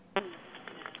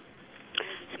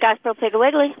Gospel Piggly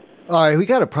Wiggly. All right, we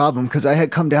got a problem because I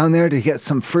had come down there to get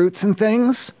some fruits and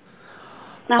things.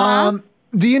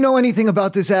 Do you know anything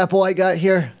about this apple I got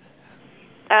here?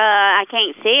 I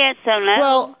can't see it, so no.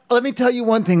 Well, let me tell you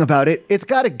one thing about it. It's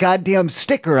got a goddamn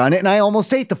sticker on it, and I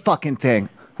almost ate the fucking thing.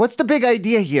 What's the big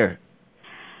idea here?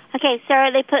 Okay,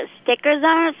 sir, they put stickers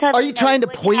on it. So Are you trying to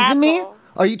poison me?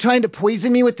 Are you trying to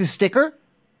poison me with the sticker?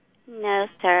 No,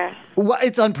 sir. What?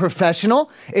 It's unprofessional.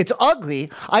 It's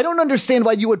ugly. I don't understand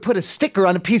why you would put a sticker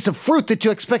on a piece of fruit that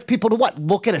you expect people to what?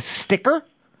 Look at a sticker?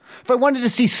 If I wanted to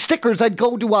see stickers, I'd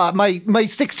go to my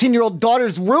 16-year-old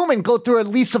daughter's room and go through a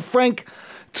Lisa Frank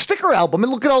sticker album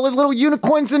and look at all the little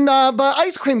unicorns and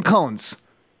ice cream cones.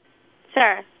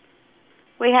 Sir,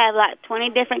 we have like 20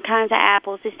 different kinds of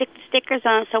apples. They stick the stickers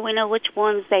on it so we know which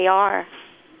ones they are.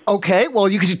 Okay, well,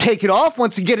 you could take it off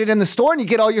once you get it in the store and you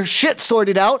get all your shit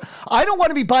sorted out. I don't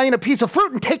want to be buying a piece of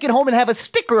fruit and take it home and have a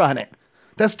sticker on it.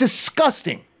 That's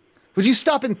disgusting. Would you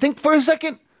stop and think for a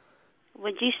second?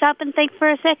 Would you stop and think for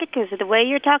a second? Because the way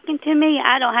you're talking to me,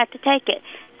 I don't have to take it.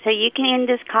 So you can end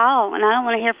this call, and I don't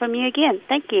want to hear from you again.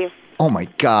 Thank you. Oh, my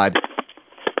God.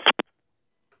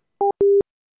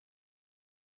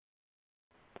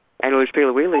 Annual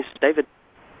Piggly Wiggly, David.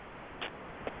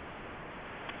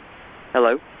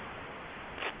 Hello?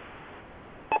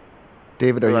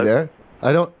 David, are you there?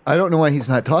 I don't know why he's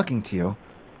not talking to you.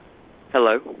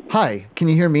 Hello? Hi, can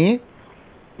you hear me?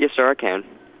 Yes, sir, I can.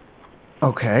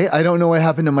 Okay, I don't know what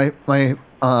happened to my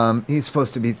he's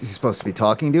supposed to be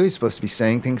talking to you, he's supposed to be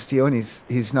saying things to you, and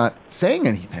he's not saying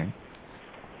anything.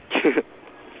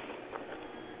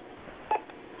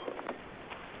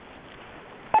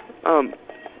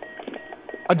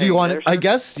 Do you want it? I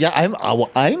guess, yeah,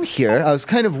 I'm here. I was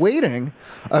kind of waiting.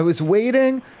 I was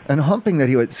waiting and hoping that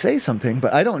he would say something,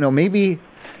 but I don't know, maybe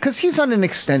because he's on an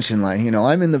extension line, you know.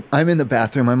 I'm in the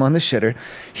bathroom, I'm on the shitter.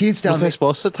 He's down. Was I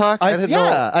supposed to talk?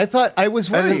 I thought I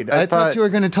was worried. I thought you were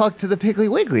going to talk to the Piggly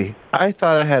Wiggly. I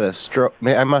thought I had a stroke.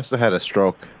 I must have had a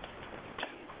stroke.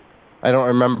 I don't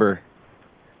remember.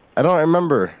 Is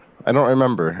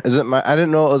it my? I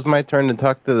didn't know it was my turn to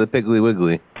talk to the Piggly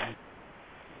Wiggly.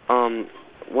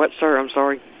 What, sir? I'm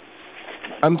sorry.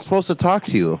 I'm supposed to talk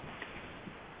to you.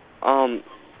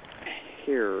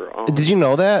 Here. Did you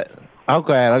know that? Oh,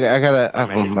 go ahead. I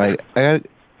gotta.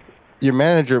 Your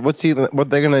manager. What they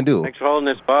gonna do? Thanks for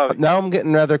holding this, Bob. Now I'm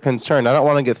getting rather concerned. I don't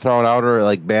want to get thrown out or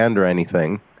like banned or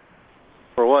anything.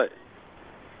 For what?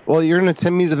 Well, you're gonna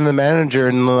send me to the manager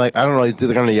and like I don't know.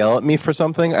 They're gonna yell at me for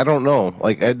something. I don't know.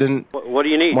 Like I didn't. What do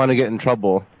you need? Want to get in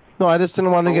trouble? No, I just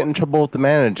didn't want to get in trouble with the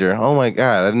manager. Oh my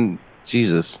God! I didn't.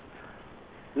 Jesus.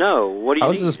 No, what do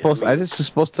you need? I was just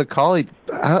supposed to call you.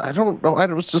 I don't know. I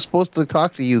was just supposed to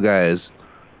talk to you guys.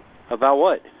 About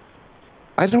what?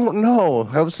 I don't know.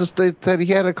 They said he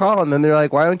had a call, and then they're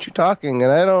like, "Why aren't you talking?"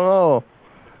 And I don't know.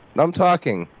 I'm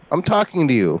talking. I'm talking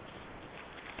to you.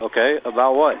 Okay,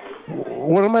 about what?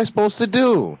 What am I supposed to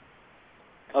do?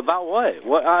 About what?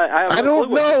 What? I have I no don't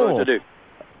clue what you're supposed to do.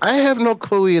 I have no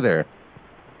clue either.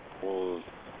 Well,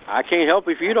 I can't help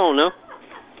if you don't know.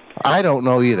 I don't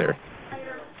know either.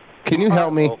 Can you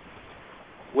help me?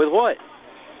 With what?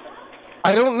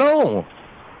 I don't know.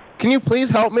 Can you please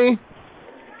help me?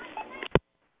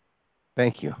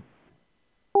 Thank you.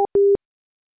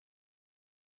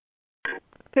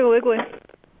 Piggly Wiggly.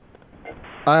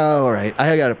 All right,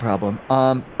 I got a problem.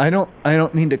 I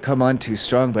don't mean to come on too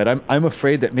strong, but I'm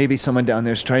afraid that maybe someone down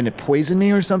there is trying to poison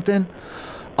me or something.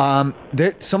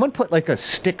 Someone put like a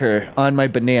sticker on my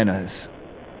bananas,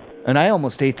 and I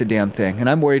almost ate the damn thing, and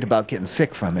I'm worried about getting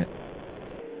sick from it.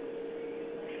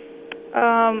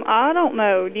 I don't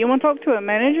know. Do you want to talk to a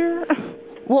manager?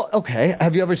 Well, okay.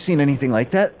 Have you ever seen anything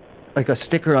like that? Like a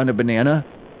sticker on a banana?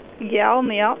 Yeah, on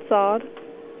the outside.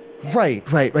 Right.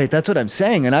 That's what I'm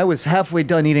saying. And I was halfway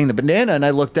done eating the banana, and I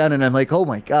looked down, and I'm like, oh,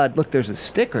 my God, look, there's a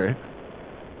sticker.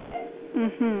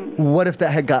 Mm-hmm. What if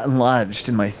that had gotten lodged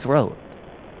in my throat?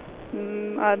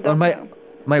 I don't know.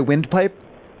 My windpipe?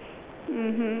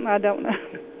 Mm-hmm. I don't know.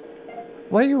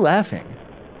 Why are you laughing?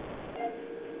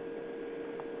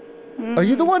 Mm-hmm. Are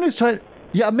you the one who's trying...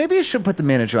 Yeah, maybe you should put the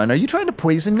manager on. Are you trying to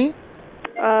poison me?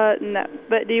 No.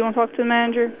 But do you want to talk to the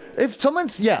manager? If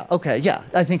someone's... Yeah, okay, yeah,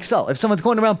 I think so. If someone's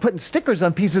going around putting stickers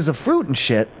on pieces of fruit and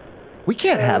shit, we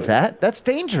can't have that. That's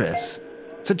dangerous.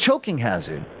 It's a choking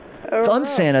hazard. It's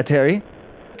unsanitary.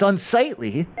 It's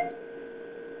unsightly.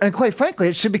 And quite frankly,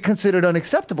 it should be considered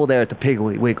unacceptable there at the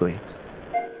Piggly Wiggly.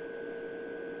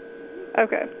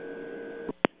 Okay.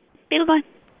 Beetle Boy.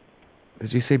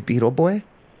 Did you say Beetle Boy?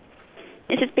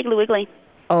 This is Piggly Wiggly.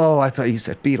 Oh, I thought you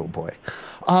said Beetle Boy.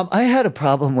 I had a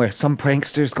problem where some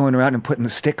pranksters going around and putting the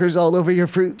stickers all over your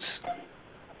fruits.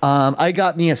 I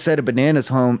got me a set of bananas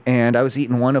home, and I was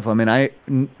eating one of them, and I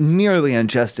nearly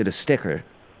ingested a sticker.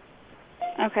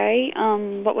 Okay.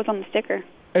 What was on the sticker?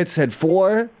 It said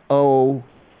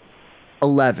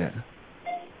 4011.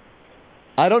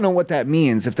 I don't know what that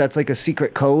means, if that's like a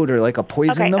secret code or like a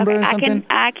poison number or something.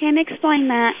 I can explain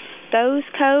that. Those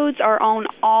codes are on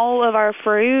all of our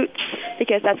fruits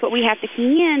because that's what we have to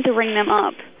key in to ring them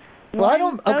up.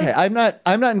 Well, I'm not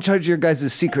in charge of your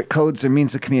guys' secret codes or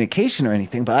means of communication or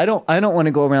anything, but I don't want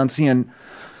to go around seeing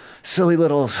silly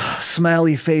little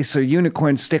smiley face or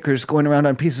unicorn stickers going around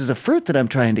on pieces of fruit that I'm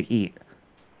trying to eat.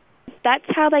 That's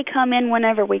how they come in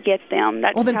whenever we get them.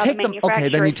 That's well, then how take the them. Okay,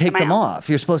 then you take them off.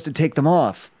 You're supposed to take them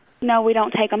off. No, we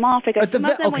don't take them off because some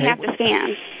of them we have to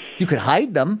scan. You could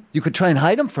hide them. You could try and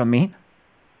hide them from me.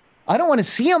 I don't want to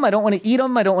see them. I don't want to eat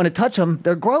them. I don't want to touch them.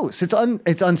 They're gross.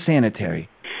 It's unsanitary.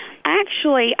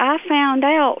 Actually, I found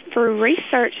out through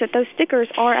research that those stickers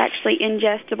are actually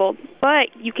ingestible,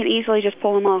 but you can easily just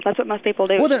pull them off. That's what most people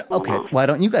do. Well, then, okay. Why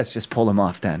don't you guys just pull them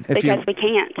off then? Because we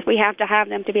can't. We have to have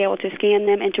them to be able to scan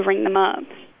them and to ring them up.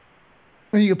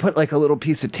 Or you could put like a little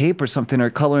piece of tape or something or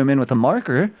color them in with a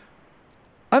marker.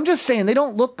 I'm just saying they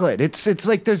don't look good. It's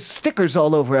like there's stickers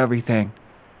all over everything.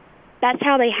 That's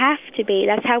how they have to be.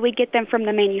 That's how we get them from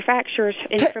the manufacturers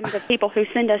and from the people who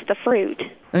send us the fruit.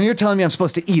 And you're telling me I'm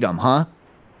supposed to eat them, huh?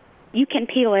 You can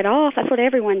peel it off. That's what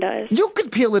everyone does. You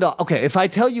could peel it off. Okay, if I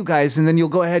tell you guys, and then you'll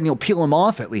go ahead and you'll peel them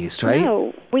off at least, right?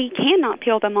 No, we cannot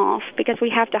peel them off because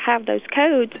we have to have those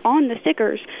codes on the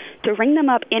stickers to ring them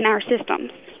up in our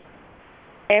systems.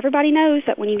 Everybody knows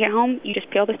that when you get home, you just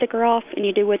peel the sticker off and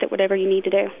you do with it whatever you need to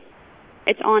do.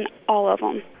 It's on all of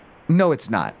them. No,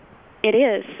 it's not. It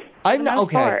is. I'm not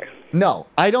okay. Part. No,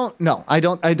 I don't. No, I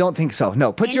don't think so.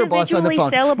 No, put your boss on the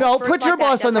phone. No, put your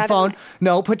boss on the phone.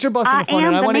 No, put your boss on the phone.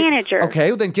 I am the manager. Okay,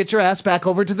 well, then get your ass back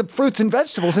over to the fruits and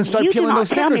vegetables and start peeling those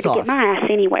stickers off. You do not tell me to get my ass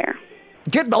anywhere.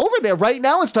 Get over there right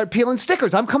now and start peeling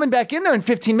stickers. I'm coming back in there in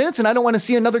 15 minutes, and I don't want to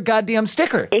see another goddamn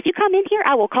sticker. If you come in here,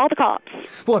 I will call the cops.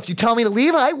 Well, if you tell me to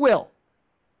leave, I will.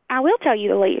 I will tell you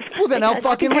to leave. Well, then I'll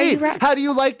fucking leave. How do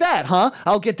you like that, huh?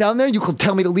 I'll get down there, you can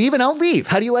tell me to leave, and I'll leave.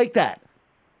 How do you like that?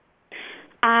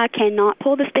 I cannot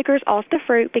pull the stickers off the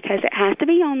fruit because it has to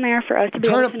be on there for us to be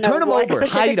able to know turn them over.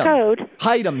 Hide them. Code.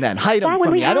 Hide them then. Hide them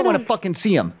from me. I don't want to fucking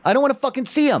see them. I don't want to fucking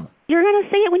see them. You're going to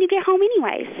see it when you get home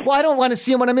anyways. Well, I don't want to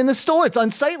see them when I'm in the store. It's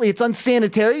unsightly, it's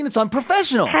unsanitary, and it's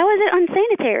unprofessional. How is it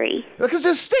unsanitary? Because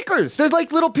they're stickers. They're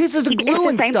like little pieces of glue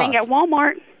and stuff. It's the same thing at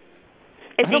Walmart.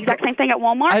 It's the exact same thing at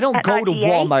Walmart. I don't go to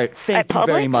Walmart. Thank you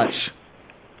very much.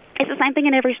 It's the same thing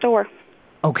in every store.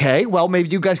 Okay, well, maybe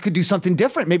you guys could do something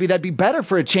different. Maybe that'd be better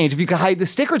for a change if you could hide the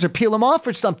stickers or peel them off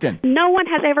or something. No one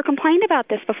has ever complained about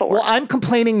this before. Well, I'm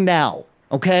complaining now,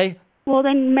 okay? Well,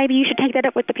 then maybe you should take that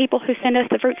up with the people who send us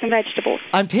the fruits and vegetables.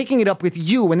 I'm taking it up with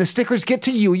you. When the stickers get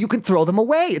to you, you can throw them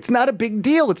away. It's not a big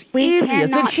deal. It's easy.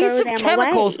 It's adhesive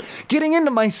chemicals getting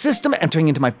into my system, entering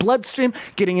into my bloodstream,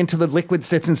 getting into the liquids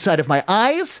that's inside of my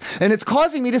eyes, and it's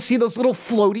causing me to see those little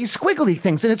floaty, squiggly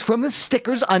things, and it's from the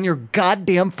stickers on your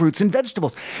goddamn fruits and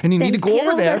vegetables. And you need to go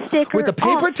over there with a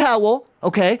paper towel,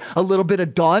 okay, a little bit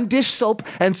of Dawn dish soap,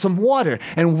 and some water,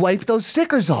 and wipe those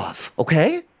stickers off,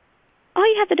 okay? All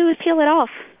you have to do is peel it off.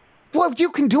 Well,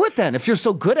 you can do it then. If you're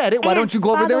so good at it, why don't you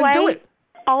go over there and do it?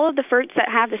 All of the fruits that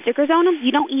have the stickers on them,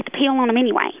 you don't eat the peel on them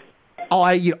anyway. Oh,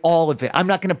 I eat all of it. I'm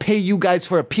not going to pay you guys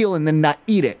for a peel and then not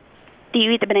eat it. Do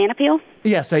you eat the banana peel?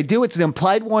 Yes, I do. It's an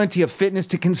implied warranty of fitness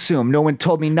to consume. No one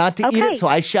told me not to eat it, so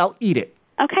I shall eat it.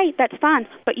 Okay, that's fine.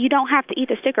 But you don't have to eat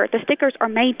the sticker. The stickers are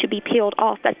made to be peeled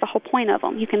off. That's the whole point of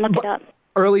them. You can look it up.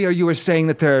 Earlier you were saying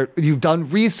that you've done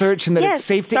research and that it's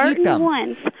safe to eat them. Certain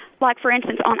ones. Like, for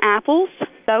instance, on apples,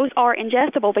 those are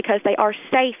ingestible because they are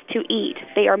safe to eat.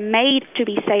 They are made to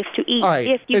be safe to eat. All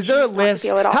right. Is there a list?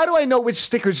 How do I know which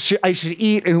stickers I should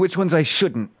eat and which ones I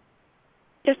shouldn't?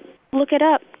 Just look it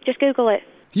up. Just Google it.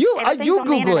 You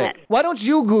Google it. Why don't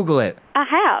you Google it? I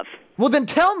have. Well, then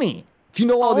tell me. If you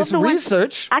know all this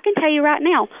research. I can tell you right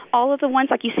now, all of the ones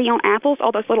like you see on apples,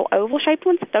 all those little oval-shaped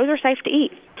ones, those are safe to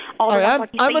eat. All right,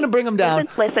 I'm going to bring them down.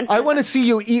 Listen. I want to see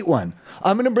you eat one.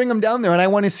 I'm going to bring them down there, and I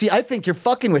want to see. I think you're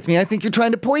fucking with me. I think you're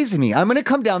trying to poison me. I'm going to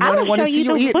come down there, and I want to see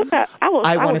you eat. I will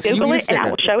Google it, and I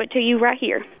will show it to you right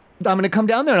here. I'm going to come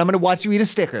down there, and I'm going to watch you eat a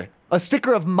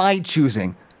sticker of my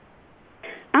choosing.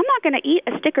 I'm not going to eat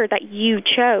a sticker that you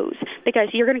chose because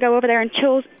you're going to go over there and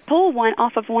pull one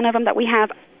off of one of them that we have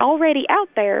already out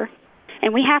there,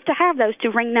 and we have to have those to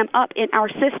ring them up in our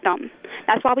system.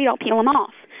 That's why we don't peel them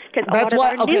off. That's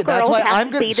why I'm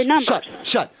going to see the numbers.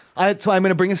 Shut. That's why I'm going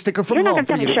to bring a sticker from home. You're not going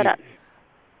to tell me to shut up.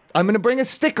 I'm going to bring a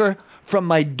sticker from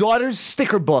my daughter's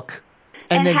sticker book,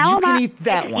 and then you can eat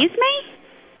that one. Excuse me?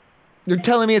 You're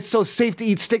telling me it's so safe to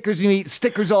eat stickers, and you eat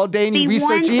stickers all day, and you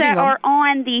research eating them. The ones that are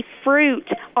on the fruit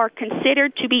are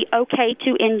considered to be okay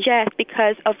to ingest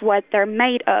because of what they're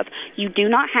made of. You do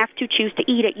not have to choose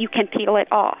to eat it. You can peel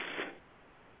it off.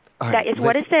 That is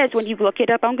what it says when you look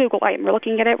it up on Google. I am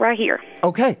looking at it right here.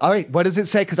 Okay, all right. What does it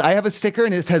say? Because I have a sticker,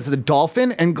 and it has the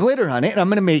dolphin and glitter on it, and I'm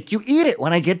going to make you eat it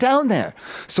when I get down there.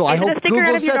 So I hope Is it a sticker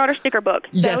out of your daughter's sticker book?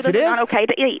 Yes, it is. Not okay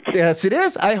to eat. Yes, it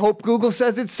is. I hope Google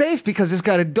says it's safe because it's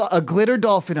got a glitter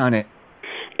dolphin on it.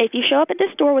 If you show up at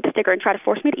this store with a sticker and try to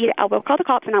force me to eat it, I will call the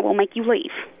cops and I will make you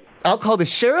leave. I'll call the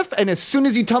sheriff, and as soon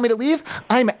as you tell me to leave,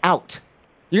 I'm out.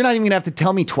 You're not even going to have to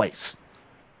tell me twice.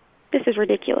 This is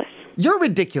ridiculous. You're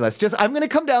ridiculous. I'm going to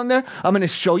come down there. I'm going to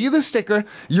show you the sticker.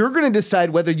 You're going to decide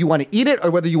whether you want to eat it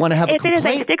or whether you want to have a complaint. If it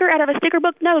is a sticker out of a sticker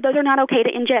book, no, those are not okay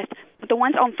to ingest. But the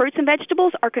ones on fruits and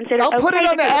vegetables are considered okay. I'll put it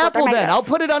on the apple then. I'll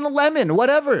put it on the lemon,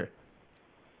 whatever.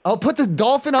 I'll put the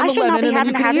dolphin on the lemon and then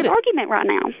you can eat it. I should not be having to have this argument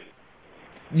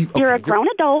right now. You're a grown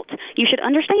adult. You should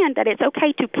understand that it's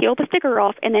okay to peel the sticker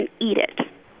off and then eat it.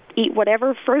 Eat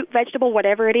whatever fruit, vegetable,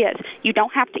 whatever it is. You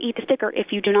don't have to eat the sticker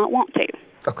if you do not want to.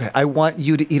 Okay, I want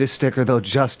you to eat a sticker, though,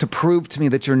 just to prove to me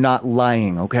that you're not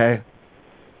lying, okay?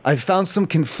 I found some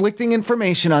conflicting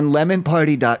information on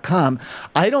lemonparty.com.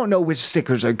 I don't know which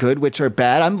stickers are good, which are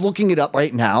bad. I'm looking it up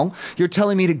right now. You're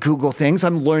telling me to Google things.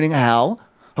 I'm learning how,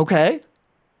 okay?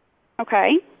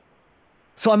 Okay.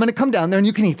 So I'm going to come down there and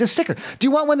you can eat the sticker. Do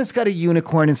you want one that's got a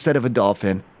unicorn instead of a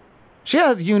dolphin? She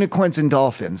has unicorns and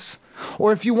dolphins.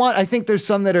 Or if you want, I think there's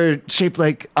some that are shaped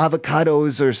like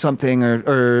avocados or something,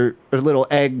 or little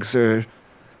eggs or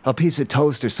a piece of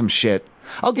toast or some shit.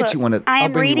 I'll get you one of those. I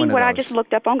am reading what I just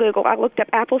looked up on Google. I looked up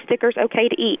apple stickers okay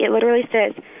to eat. It literally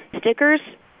says stickers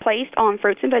placed on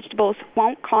fruits and vegetables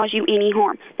won't cause you any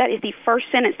harm. That is the first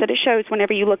sentence that it shows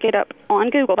whenever you look it up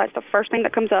on Google. That's the first thing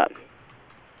that comes up.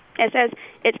 It says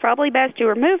it's probably best to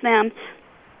remove them,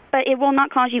 but it will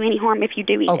not cause you any harm if you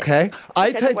do eat it. Okay.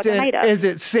 I typed in, is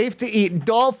it safe to eat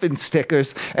dolphin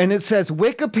stickers? And it says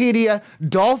Wikipedia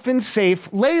dolphin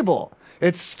safe label.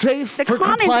 It's safe for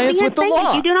compliance with the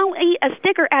law. You do not eat a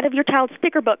sticker out of your child's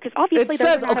sticker book because obviously it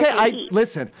says,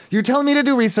 listen, you're telling me to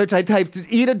do research. I typed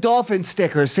eat a dolphin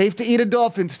sticker, safe to eat a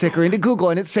dolphin sticker into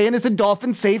Google, and it's saying it's a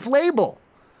dolphin safe label.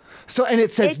 So, and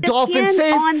it says dolphin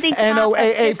safe,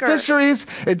 NOAA fisheries.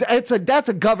 That's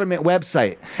a government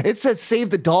website. It says save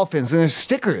the dolphins, and there's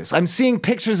stickers. I'm seeing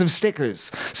pictures of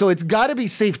stickers. So it's got to be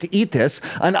safe to eat this,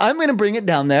 and I'm going to bring it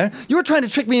down there. You were trying to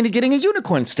trick me into getting a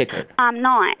unicorn sticker. I'm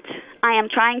not. I am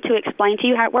trying to explain to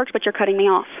you how it works, but you're cutting me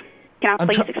off. Can I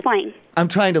please explain? I'm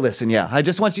trying to listen, yeah. I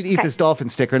just want you to eat this dolphin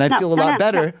sticker, and I'd feel a lot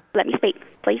better. No. Let me speak,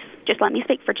 please. Just let me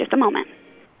speak for just a moment.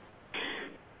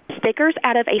 Stickers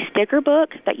out of a sticker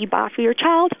book that you buy for your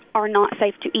child are not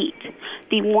safe to eat.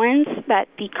 The ones that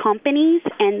the companies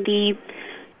and the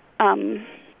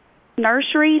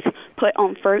nurseries put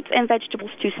on fruits and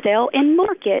vegetables to sell in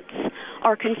markets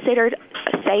are considered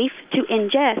safe to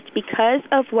ingest because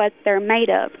of what they're made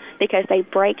of, because they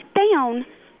break down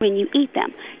when you eat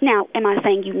them. Now, am I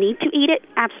saying you need to eat it?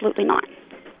 Absolutely not.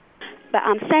 But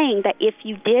I'm saying that if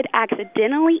you did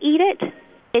accidentally eat it,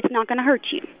 it's not going to hurt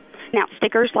you. Now,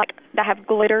 stickers like that have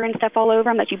glitter and stuff all over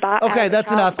them that you buy. Okay, that's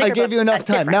enough. I gave you enough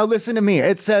time. Now listen to me.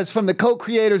 It says from the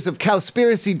co-creators of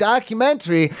Cowspiracy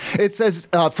documentary, it says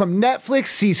from Netflix,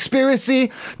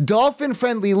 Seaspiracy,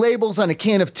 dolphin-friendly labels on a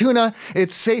can of tuna.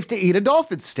 It's safe to eat a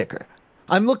dolphin sticker.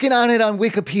 I'm looking on it on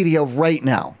Wikipedia right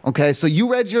now. Okay, so you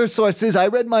read your sources. I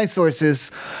read my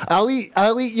sources. I'll eat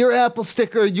your apple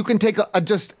sticker. You can take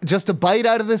just a bite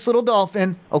out of this little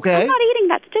dolphin. Okay. I'm not eating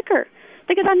that sticker.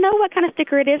 Because I know what kind of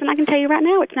sticker it is, and I can tell you right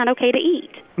now it's not okay to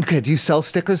eat. Okay, do you sell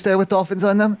stickers there with dolphins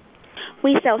on them?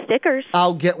 We sell stickers.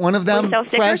 I'll get one of them. We sell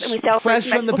stickers, and we sell fresh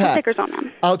from the pack. Stickers on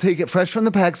them. I'll take it fresh from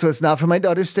the pack, so it's not from my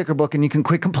daughter's sticker book, and you can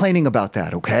quit complaining about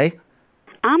that, okay?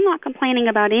 I'm not complaining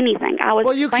about anything. I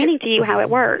was explaining to you how it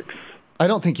works. I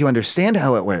don't think you understand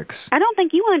how it works. I don't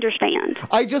think you understand.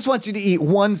 I just want you to eat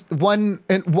one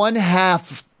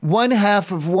half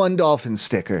of one dolphin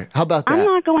sticker. How about that? I'm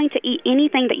not going to eat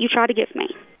anything that you try to give me.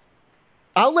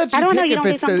 I'll let you pick if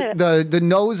it's the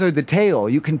nose or the tail.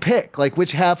 You can pick, like,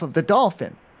 which half of the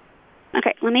dolphin.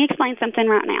 Okay, let me explain something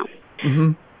right now.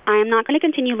 Mm-hmm. I am not going to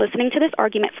continue listening to this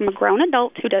argument from a grown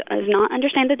adult who does not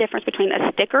understand the difference between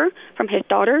a sticker from his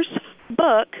daughter's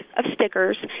book of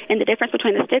stickers and the difference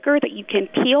between the sticker that you can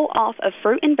peel off of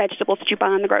fruit and vegetables that you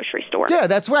buy in the grocery store. Yeah,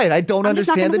 that's right. I don't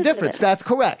understand the difference. That's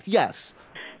correct. Yes.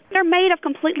 They're made of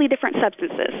completely different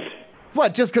substances.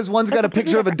 What, just because one's got a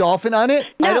picture of a dolphin on it?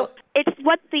 No, it's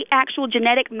what the actual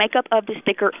genetic makeup of the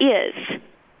sticker is.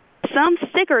 Some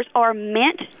stickers are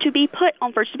meant to be put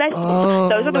on fruits and vegetables. Oh,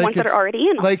 Those are the ones that are already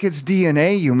in them. Like it's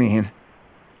DNA, you mean?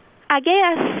 I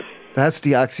guess. That's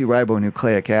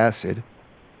deoxyribonucleic acid.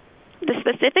 The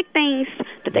specific things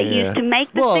that they use to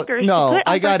make the stickers no, to put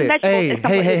on I got fruits it. and vegetables is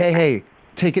completely different. Hey.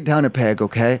 Take it down a peg,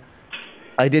 okay?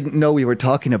 I didn't know we were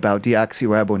talking about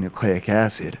deoxyribonucleic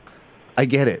acid. I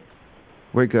get it.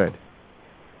 We're good.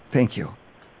 Thank you.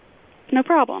 No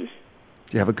problem.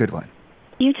 You have a good one.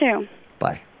 You too.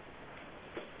 Bye.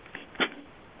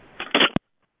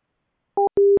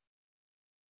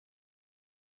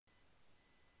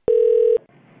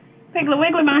 Piggly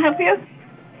Wiggly, may I help you?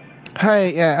 Hi,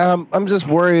 yeah, I'm just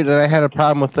worried that I had a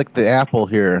problem with like the apple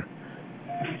here.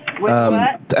 With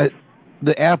what?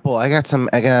 The apple. I got an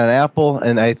apple,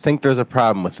 and I think there's a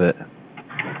problem with it.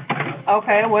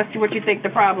 Okay, what you think the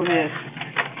problem is?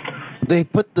 They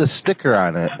put the sticker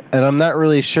on it, and I'm not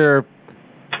really sure.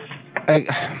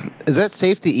 Is that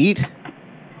safe to eat?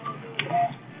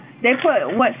 They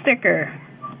put what sticker?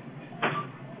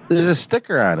 There's a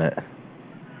sticker on it.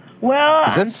 Well,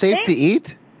 is that safe to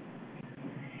eat?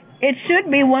 It should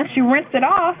be once you rinse it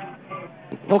off.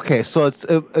 Okay, so it's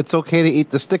okay to eat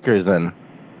the stickers then?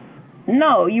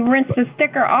 No, you rinse the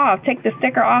sticker off. Take the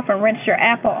sticker off and rinse your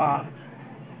apple off.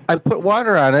 I put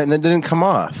water on it and it didn't come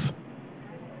off.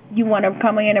 You want to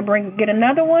come in and get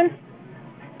another one?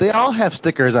 They all have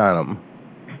stickers on them.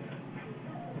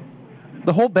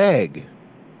 The whole bag.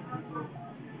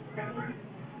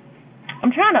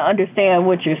 I'm trying to understand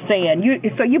what you're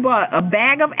saying. So you bought a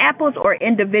bag of apples or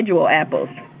individual apples?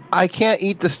 I can't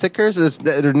eat the stickers.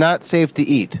 They're not safe to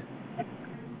eat.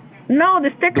 No,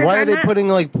 the stickers Why are they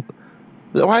not...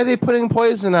 Why are they putting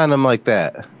poison on them like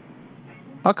that?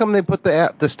 How come they put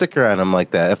the sticker on them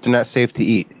like that if they're not safe to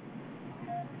eat?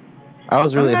 I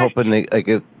was really hoping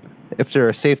if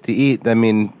they're safe to eat, I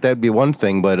mean that'd be one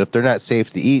thing. But if they're not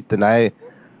safe to eat, then how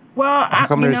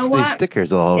come there's these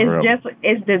stickers all over them?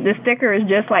 The sticker is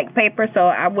just like paper, so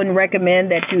I wouldn't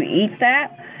recommend that you eat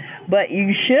that. But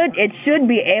it should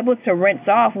be able to rinse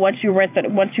off once you rinse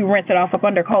it off up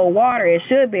under cold water. It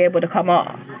should be able to come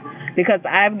off. Because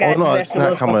I've got no, it's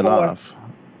not coming off.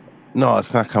 No,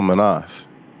 it's not coming off.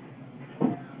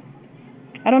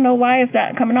 I don't know why it's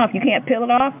not coming off. You can't peel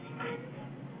it off?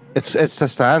 It's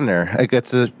just on there. Like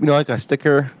it's like a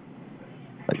sticker,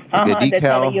 like a decal. They're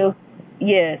telling you.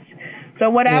 Yes. So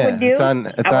what I would do,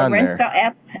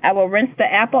 I will rinse the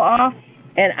apple off,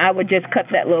 and I would just cut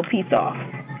that little piece off.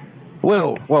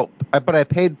 But I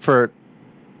paid for it.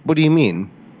 What do you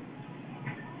mean?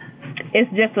 It's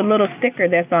just a little sticker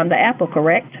that's on the apple,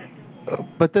 correct?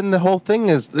 But then the whole thing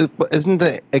isn't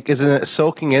it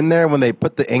soaking in there when they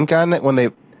put the ink on it when they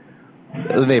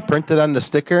print it on the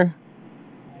sticker?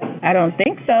 I don't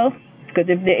think so. Because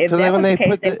if that was the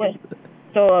case, they would.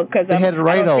 So because they had to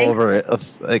write all over it,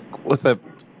 like with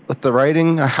the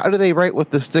writing. How do they write with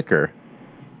the sticker?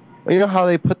 Well, you know how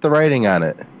they put the writing on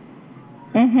it.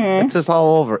 Mhm. It's just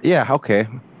all over. Yeah. Okay.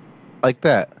 Like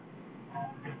that.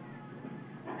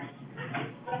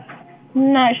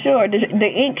 Not sure. The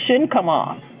ink shouldn't come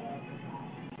off.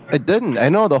 It didn't. I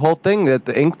know the whole thing that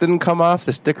the ink didn't come off,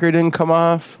 the sticker didn't come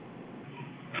off.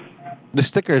 The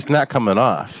sticker is not coming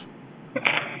off.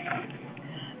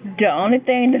 The only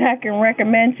thing that I can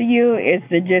recommend to you is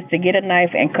to get a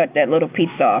knife and cut that little piece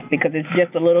off because it's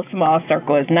just a little small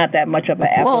circle. It's not that much of an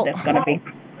apple that's going to be.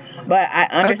 But I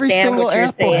understand what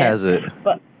you're saying. Every single apple has it.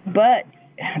 But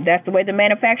that's the way the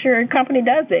manufacturer company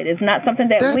does it. It's not something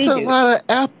that we do.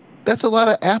 That's a lot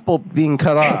of apple being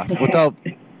cut off without.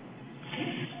 And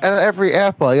every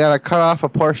apple, I gotta cut off a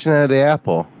portion of the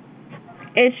apple.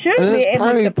 It should be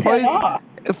able to peel off.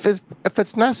 If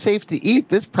it's not safe to eat,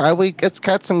 it's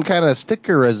got some kind of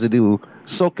sticker residue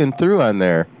soaking through on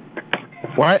there.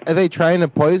 Why are they trying to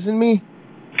poison me?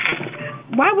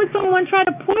 Why would someone try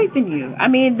to poison you? I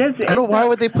mean, why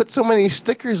would they put so many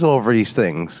stickers over these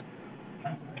things?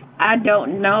 I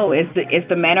don't know. It's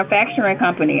the manufacturing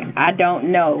company. I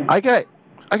don't know. I got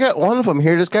one of them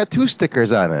here that's got 2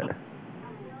 stickers on it.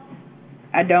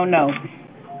 I don't know.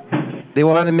 They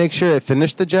wanted to make sure it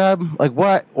finished the job? Like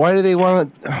what? Why do they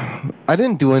want to? I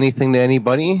didn't do anything to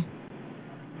anybody.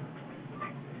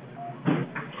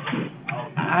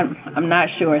 I'm not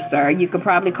sure, sir. You could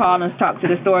probably call and talk to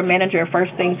the store manager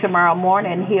first thing tomorrow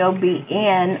morning. He'll be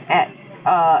in at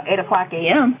 8 o'clock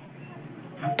a.m.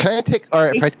 Can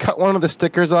I if I cut one of the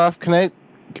stickers off, can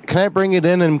I bring it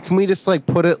in and can we just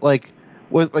put it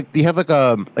with do you have like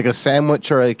a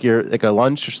sandwich or like a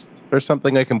lunch or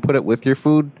something I can put it with your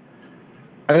food?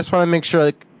 I just want to make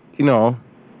sure you're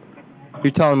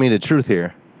telling me the truth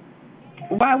here.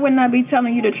 Why wouldn't I be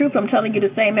telling you the truth? I'm telling you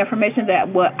the same information that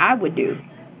what I would do.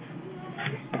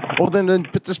 Well, then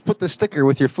just put the sticker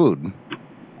with your food.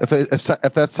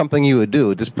 If that's something you would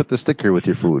do, just put the sticker with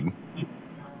your food.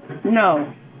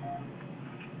 No.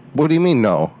 What do you mean,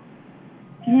 no?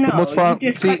 No, what's wrong?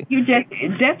 that's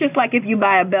just like if you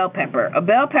buy a bell pepper. A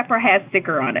bell pepper has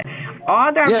sticker on it.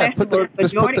 All our vegetables,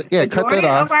 cut that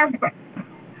off.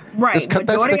 Right. Just cut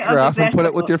that sticker off and put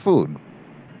it with your food.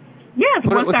 Yes,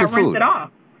 once I rinse it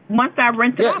off. Once I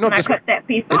rinse it off, and I cut that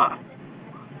piece off.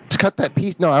 Just cut that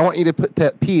piece. No, I want you to put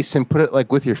that piece and put it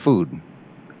like with your food.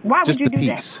 Why would you do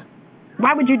that?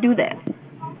 Why would you do that?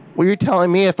 Well, you're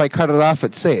telling me if I cut it off,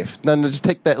 it's safe. Then just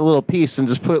take that little piece and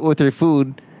just put it with your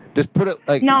food. Just put it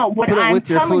with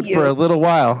your food for a little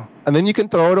while, and then you can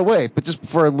throw it away. But just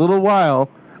for a little while,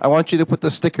 I want you to put the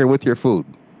sticker with your food.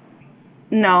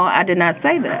 No, I did not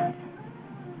say that.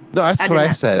 No, that's what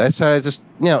I said. I said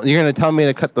you're going to tell me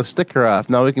to cut the sticker off.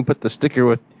 Now we can put the sticker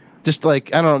with, just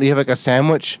like, I don't know, you have like a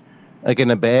sandwich, like in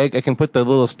a bag. I can put the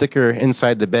little sticker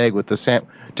inside the bag with the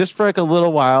just for like a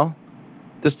little while,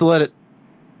 just to let it,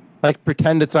 like,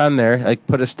 pretend it's on there. Like,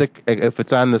 put a stick, if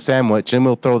it's on the sandwich, and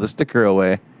we'll throw the sticker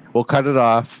away. We'll cut it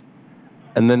off,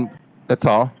 and then that's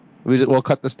all. We'll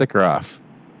cut the sticker off.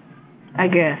 I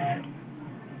guess.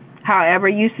 However,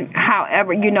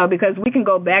 because we can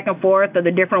go back and forth of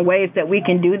the different ways that we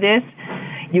can do this.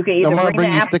 You can either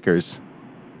bring you stickers.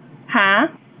 Huh?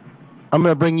 I'm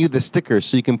gonna bring you the stickers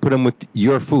so you can put them with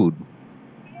your food.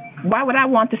 Why would I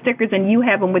want the stickers and you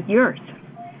have them with yours?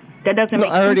 That doesn't make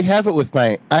sense. I already have it with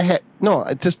I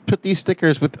just put these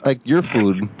stickers with like your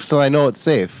food so I know it's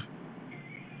safe.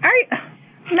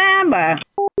 Bye.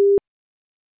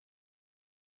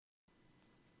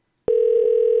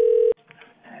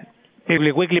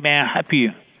 Piggly Wiggly, may I help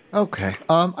you? Okay.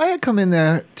 I had come in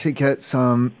there to get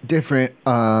some different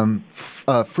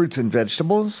fruits and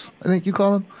vegetables, I think you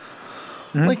call them.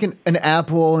 Mm-hmm. Like an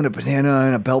apple and a banana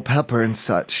and a bell pepper and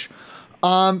such.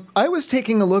 I was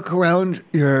taking a look around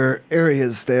your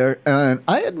areas there, and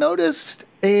I had noticed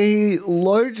a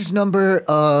large number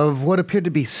of what appeared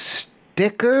to be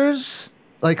stickers,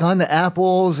 like on the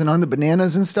apples and on the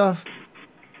bananas and stuff.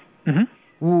 Mm-hmm.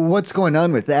 What's going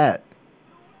on with that?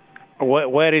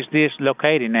 Where is this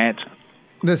located at?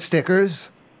 The stickers?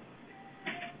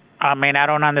 I mean, I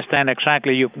don't understand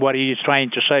exactly what are you trying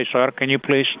to say, sir. Can you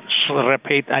please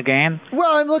repeat again?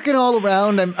 Well, I'm looking all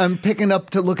around. I'm picking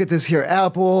up to look at this here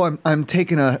apple. I'm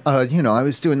taking I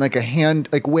was doing like a hand,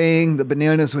 like weighing the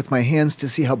bananas with my hands to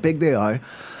see how big they are.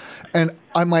 And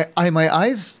my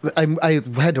eyes, I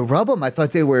had to rub them. I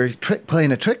thought they were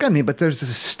playing a trick on me, but there's a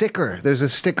sticker. There's a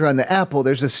sticker on the apple.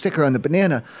 There's a sticker on the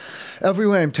banana.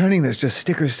 Everywhere I'm turning, there's just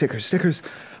stickers, stickers, stickers.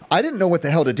 I didn't know what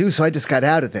the hell to do, so I just got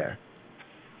out of there.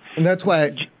 And that's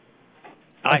why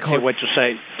I see what you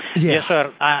say. Yeah. Yes,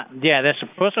 sir. The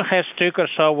person has stickers,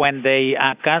 so when the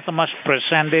customers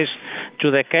present this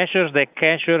to the cashiers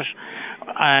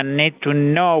need to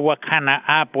know what kind of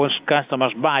apples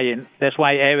customers buying. That's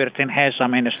why everything has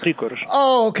stickers.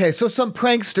 Oh, okay. So some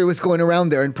prankster was going around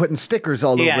there and putting stickers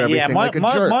all over everything like a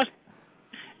jerk.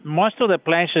 Most of the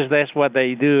places, that's what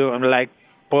they do, like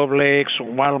Publix,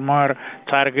 Walmart,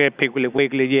 Target, Piggly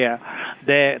Wiggly,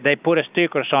 They put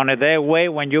stickers on it. That way,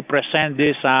 when you present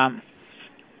these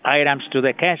items to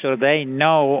the cashier, they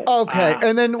know. Okay,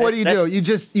 and then what do?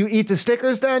 You eat the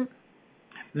stickers then?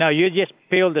 No, you just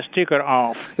peel the sticker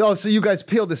off. Oh, so you guys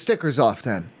peel the stickers off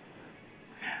then?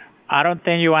 I don't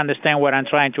think you understand what I'm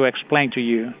trying to explain to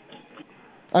you.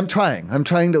 I'm trying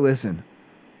to listen.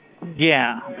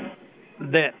 Yeah.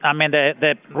 The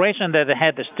reason that they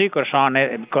had the stickers on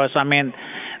it, because,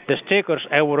 the stickers,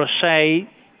 I would say,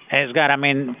 has got,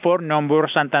 4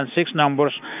 numbers, sometimes 6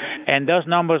 numbers, and those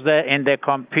numbers there in the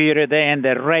computer, they're in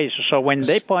the race. So when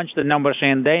they punch the numbers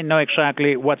in, they know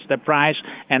exactly what's the price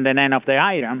and the name of the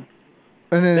item.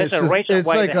 And then That's a reason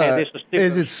why they had these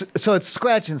stickers. So it's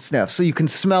scratch and sniff, so you can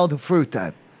smell the fruit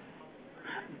then?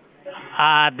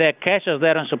 The cashiers, they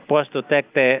aren't supposed to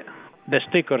take the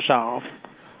stickers off.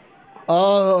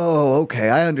 Oh, okay.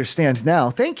 I understand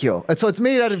now. Thank you. So it's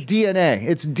made out of DNA.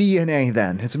 It's DNA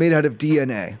then. It's made out of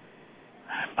DNA.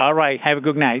 All right. Have a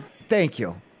good night. Thank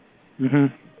you. Mm-hmm.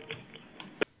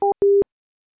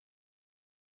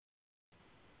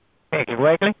 Piggly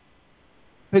Wiggly?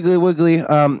 Piggly Wiggly,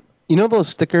 you know those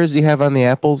stickers you have on the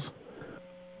apples?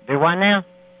 Do what now?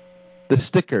 The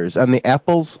stickers on the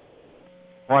apples?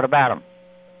 What about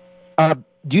them?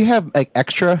 Do you have,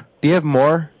 extra? Do you have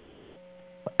more?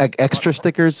 Extra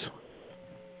stickers?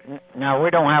 No,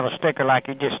 we don't have a sticker like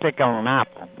you just stick on an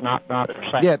apple. Not for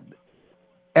sale.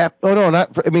 Yeah.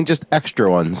 Just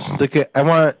extra ones. I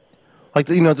want,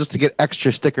 just to get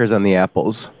extra stickers on the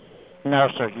apples. No,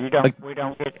 sir. We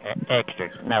don't get extra.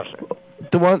 No, sir.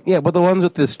 The ones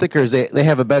with the stickers, they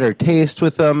have a better taste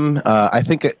with them. I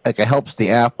think it helps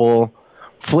the apple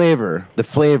flavor,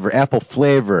 apple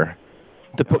flavor,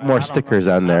 to put more stickers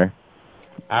on there.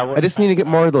 I just need to get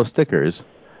more of those stickers.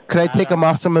 Could I take them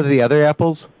off some of the other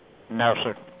apples? No,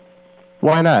 sir.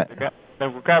 Why not? The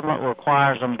government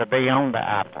requires them to be on the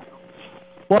apple.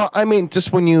 Well, I mean,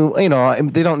 just when they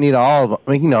don't need all of them.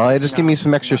 I mean, just give me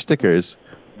some extra stickers.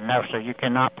 No, sir. You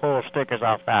cannot pull stickers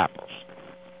off apples.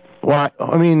 Well,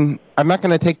 I mean, I'm not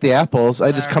going to take the apples.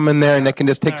 I just come in there and I can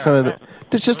just take some of the...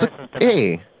 It's just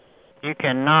hey. You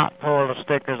cannot pull the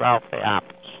stickers off the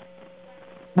apples.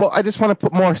 Well, I just want to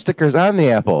put more stickers on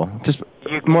the apple. Just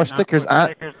more stickers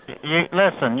on...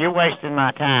 Listen, you're wasting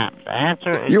my time. The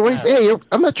answer is... You're wasting... Hey,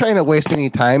 I'm not trying to waste any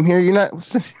time here. You're not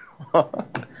listening...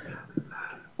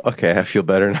 Okay, I feel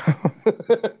better now.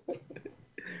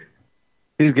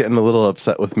 He's getting a little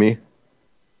upset with me.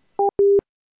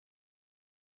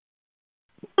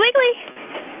 Wiggly.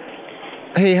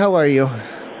 Hey, how are you?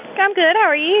 I'm good. How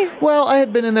are you? Well, I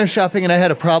had been in there shopping and I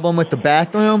had a problem with the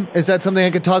bathroom. Is that something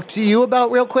I could talk to you about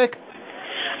real quick?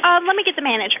 Let me get the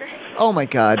manager. Oh my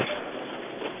God.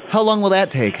 How long will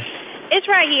that take? It's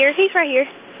right here. He's right here.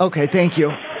 Okay, thank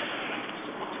you.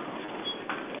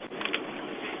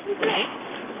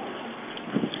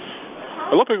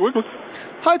 Hello, Piggly Wiggly.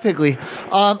 Hi, Piggly.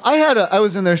 I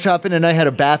was in there shopping and I had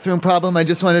a bathroom problem I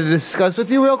just wanted to discuss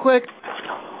with you real quick.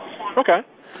 Okay.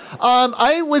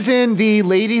 I was in the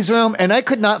ladies' room and I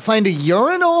could not find a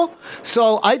urinal,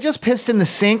 so I just pissed in the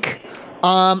sink.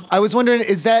 I was wondering,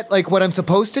 is that like what I'm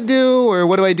supposed to do, or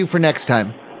what do I do for next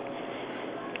time?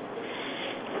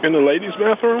 In the ladies'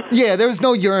 bathroom? Yeah, there was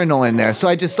no urinal in there, so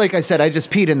like I said, I just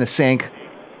peed in the sink.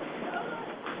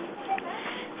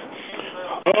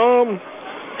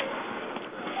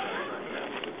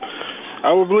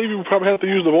 I would believe you would probably have to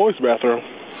use the boys' bathroom.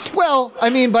 Well,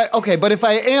 I mean, but if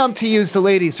I am to use the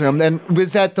ladies' room, then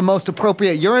was that the most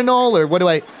appropriate urinal, or what do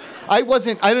I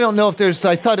don't know if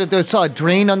I thought I saw a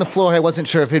drain on the floor. I wasn't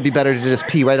sure if it'd be better to just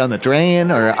pee right on the drain,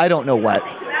 or I don't know what.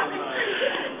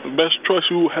 The best choice,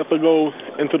 you have to go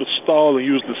into the stall and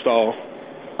use the stall.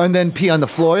 And then pee on the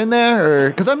floor in there, or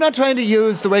because I'm not trying to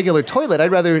use the regular toilet.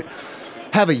 I'd rather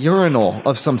have a urinal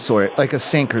of some sort, like a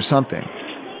sink or something.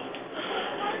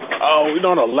 Oh, we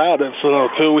don't allow that, so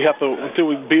until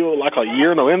we build like a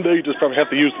urinal in there, you just probably have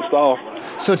to use the stall.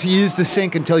 So to use the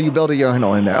sink until you build a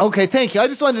urinal in there. Okay, thank you. I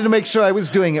just wanted to make sure I was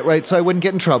doing it right so I wouldn't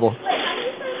get in trouble.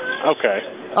 Okay.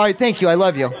 All right, thank you. I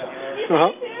love you.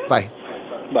 Uh-huh. Bye.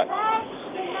 Bye.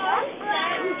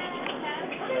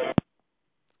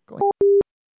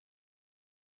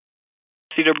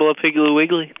 Cedar Bluff Piggly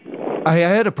Wiggly. I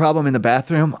had a problem in the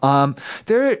bathroom.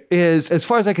 There is, as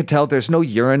far as I could tell, there's no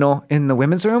urinal in the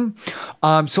women's room.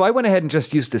 So I went ahead and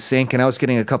just used the sink, and I was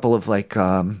getting a couple of like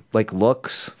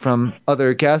looks from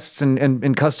other guests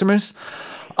and customers.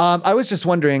 I was just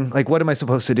wondering, like, what am I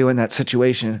supposed to do in that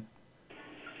situation?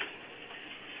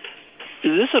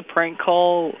 Is this a prank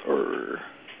call or?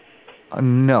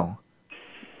 No.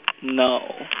 No.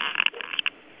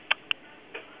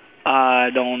 I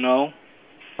don't know.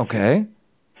 Okay.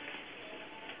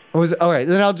 All right,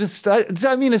 then I'll just,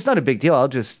 I mean, it's not a big deal. I'll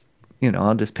just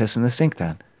piss in the sink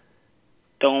then.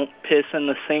 Don't piss in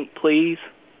the sink, please.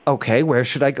 Okay, where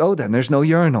should I go then? There's no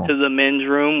urinal. To the men's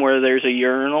room where there's a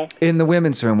urinal. In the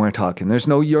women's room we're talking. There's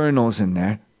no urinals in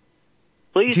there.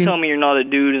 Please tell me you're not a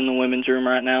dude in the women's room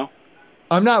right now.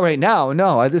 I'm not right now,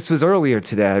 no. This was earlier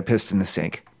today. I pissed in the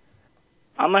sink.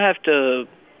 I'm going to have to...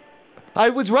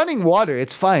 I was running water.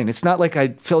 It's fine. It's not like I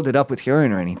filled it up with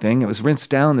urine or anything. It was rinsed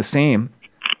down the same.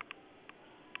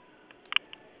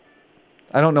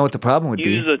 I don't know what the problem would be.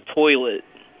 Use a toilet.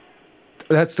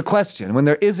 That's the question. When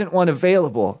there isn't one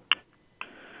available,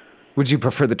 would you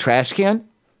prefer the trash can?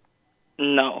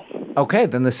 No. Okay,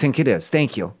 then the sink it is.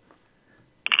 Thank you.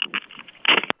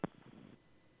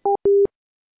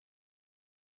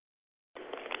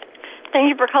 Thank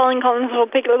you for calling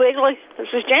Collinsville Piggly Wiggly. This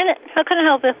is Janet. How can I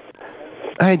help you?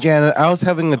 Hi, Janet. I was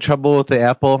having trouble with the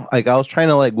apple. Like, I was trying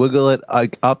to wiggle it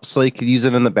up so you could use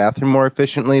it in the bathroom more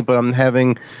efficiently, but I'm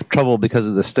having trouble because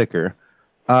of the sticker.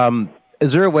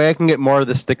 Is there a way I can get more of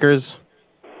the stickers?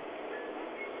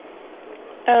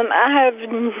 I have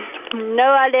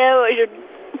no idea what you're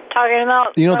talking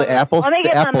about. You know, the apple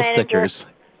manager. stickers.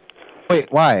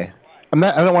 Wait, why?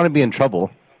 I don't want to be in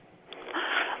trouble.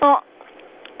 Well,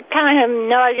 I kind of have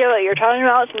no idea what you're talking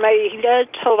about, so maybe he does.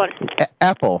 Hold on.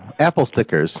 Apple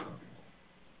stickers.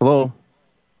 Hello?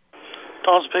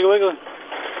 Thomas Piggly Wiggly.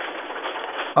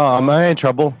 Oh, am I in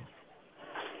trouble?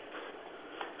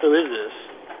 Who is this?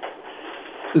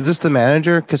 Is this the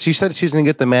manager? Because she said she was gonna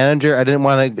get the manager. I didn't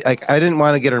want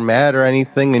to get her mad or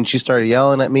anything, and she started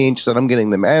yelling at me, and she said, "I'm getting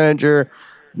the manager."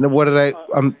 What did I?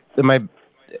 Am I?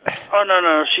 Oh,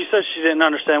 no. She said she didn't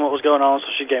understand what was going on, so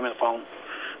she gave me the phone.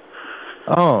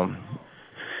 Oh.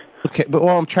 Okay, but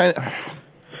I'm trying.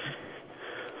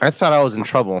 I thought I was in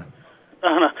trouble.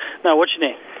 No, what you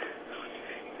need?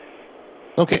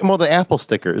 Okay, well, the Apple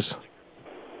stickers.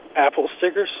 Apple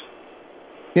stickers?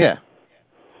 Yeah.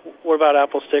 What about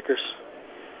Apple stickers?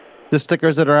 The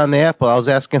stickers that are on the Apple. I was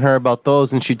asking her about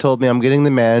those, and she told me I'm getting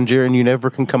the manager, and you never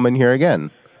can come in here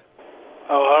again.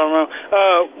 Oh, I don't know.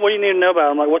 What do you need to know about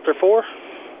them? Like what they're for?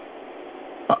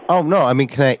 Oh no, I mean,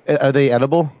 are they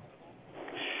edible?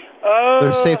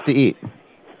 They're safe to eat.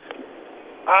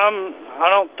 I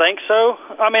don't think so.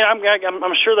 I mean, I'm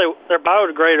sure they're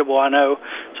biodegradable. I know,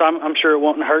 so I'm sure it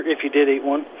won't hurt if you did eat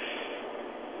one.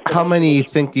 How many you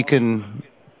think you can?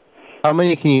 How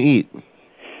many can you eat?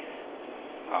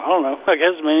 I don't know. I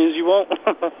guess as many as you want.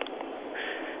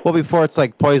 Well, before it's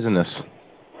like poisonous.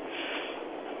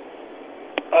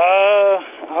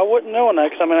 I wouldn't know on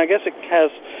that, 'cause I mean, I guess it has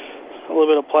a little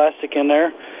bit of plastic in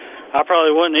there. I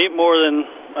probably wouldn't eat more than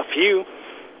a few.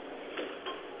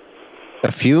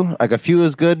 A few? Like a few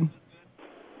is good?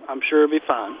 I'm sure it'd be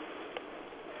fine.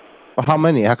 Well, how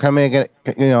many? How come I get?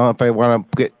 If I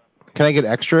want to get, can I get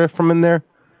extra from in there?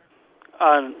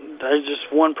 There's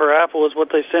just one per apple is what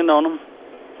they send on them.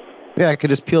 Yeah, I could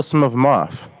just peel some of them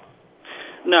off.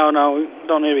 No, we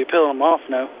don't need to be peeling them off,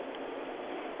 no.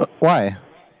 Why?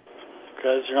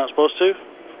 Because you're not supposed to.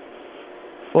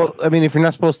 Well, I mean, if you're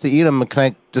not supposed to eat them, can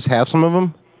I just have some of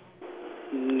them?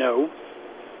 No.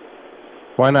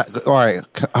 Why not? All right.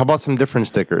 How about some different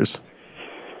stickers?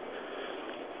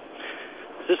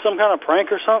 Is this some kind of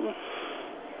prank or something?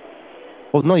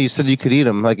 Well, no, you said you could eat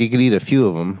them. Like, you could eat a few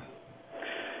of them.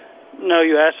 No,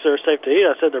 you asked if they're safe to eat.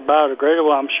 I said they're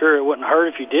biodegradable. I'm sure it wouldn't hurt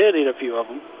if you did eat a few of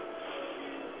them.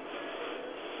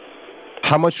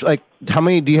 How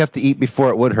many do you have to eat before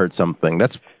it would hurt something?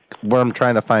 That's what I'm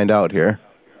trying to find out here.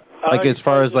 Like, as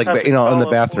far as, like, in the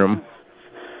bathroom.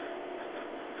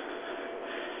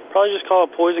 Probably just call a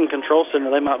poison control center.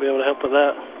 They might be able to help with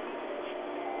that.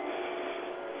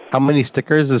 How many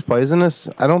stickers is poisonous?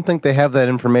 I don't think they have that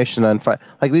information on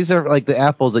like, these are like the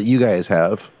apples that you guys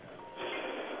have.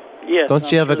 Yes. Don't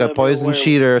you have like a poison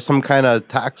sheet or some kind of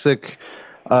toxic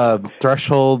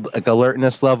threshold, like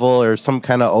alertness level, or some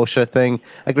kind of OSHA thing?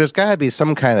 Like, there's got to be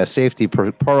some kind of safety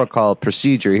protocol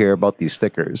procedure here about these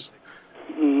stickers.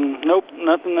 Nope,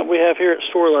 nothing that we have here at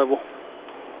store level.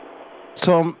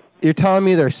 So you're telling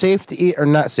me they're safe to eat or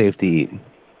not safe to eat?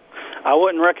 I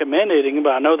wouldn't recommend eating them,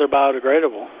 but I know they're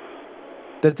biodegradable.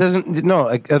 That doesn't. No,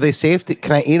 like, are they safe?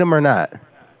 Can I eat them or not?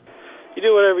 You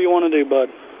do whatever you want to do, bud.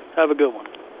 Have a good one.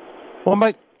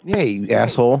 Well, yeah, you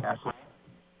asshole. Thank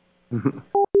you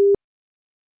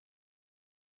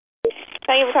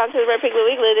for calling to the Red Piggly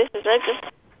Wiggly. This is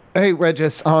Regis. Hey,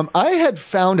 Regis. I had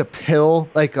found a pill,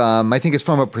 like I think it's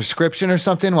from a prescription or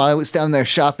something, while I was down there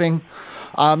shopping.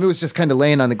 It was just kind of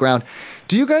laying on the ground.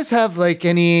 Do you guys have like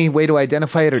any way to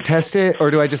identify it or test it,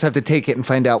 or do I just have to take it and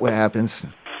find out what happens?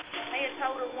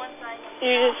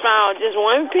 You just found just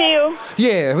one pill?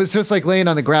 Yeah, it was just like laying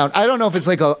on the ground. I don't know if it's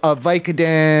like a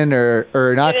Vicodin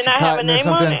or an Oxycontin or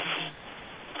something.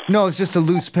 No, it's just a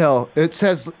loose pill. It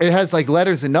has like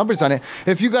letters and numbers on it.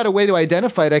 If you got a way to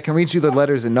identify it, I can read you the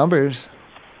letters and numbers.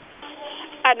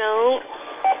 I don't.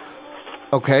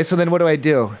 Okay, so then what do I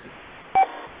do?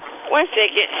 1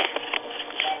 second.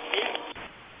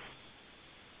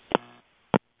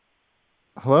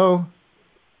 Hello?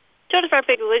 Joe for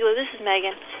Piggly Wiggly, this is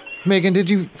Megan. Megan, did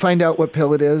you find out what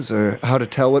pill it is, or how to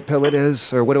tell what pill it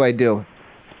is, or what do I do?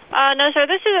 No, sir,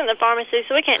 this isn't the pharmacy,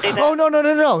 so we can't do that.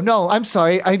 Oh, no, I'm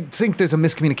sorry. I think there's a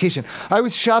miscommunication. I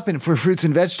was shopping for fruits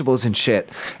and vegetables and shit,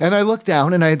 and I looked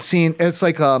down and I had seen it's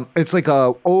like a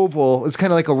oval. It's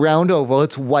kind of like a round oval.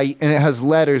 It's white and it has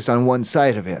letters on one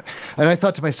side of it. And I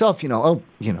thought to myself,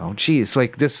 geez,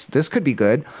 like this could be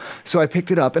good. So I picked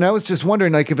it up, and I was just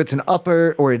wondering, like, if it's an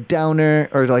upper or a downer,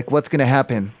 or like what's gonna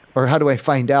happen, or how do I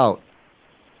find out?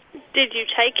 Did you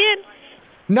take it?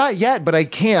 Not yet, but I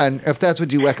can, if that's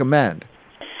what you recommend.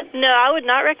 No, I would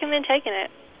not recommend taking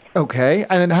it. Okay,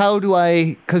 and then how do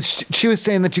I? Because she was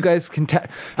saying that you guys can.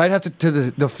 I'd have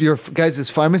to your guys'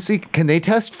 pharmacy. Can they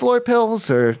test floor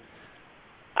pills or?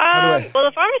 Well,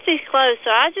 the pharmacy's closed,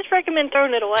 so I just recommend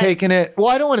throwing it away. Taking it? Well,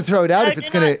 I don't want to throw it out if it's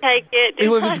gonna. Take it.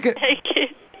 Do not take it.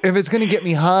 If it's gonna get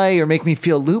me high or make me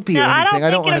feel loopy or anything, I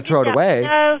don't want to throw it away.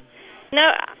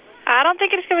 No, I don't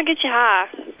think it's gonna get you high.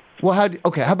 Well,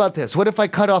 how about this? What if I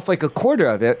cut off like a quarter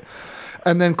of it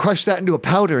and then crush that into a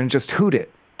powder and just hoot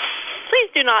it? Please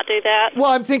do not do that.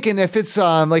 Well, I'm thinking if it's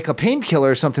like a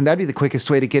painkiller or something, that'd be the quickest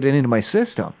way to get it into my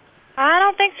system. I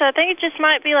don't think so. I think it just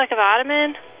might be like a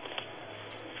vitamin.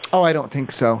 Oh, I don't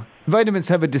think so. Vitamins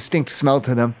have a distinct smell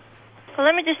to them. Well,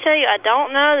 let me just tell you, I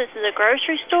don't know. This is a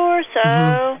grocery store,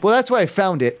 so... Well, that's why I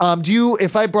found it.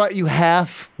 If I brought you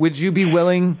half, would you be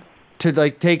willing to,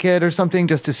 like, take it or something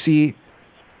just to see?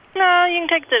 No, you can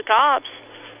take it to the cops.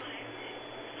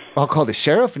 I'll call the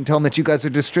sheriff and tell him that you guys are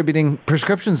distributing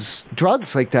prescriptions,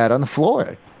 drugs like that on the floor.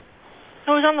 It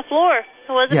was on the floor.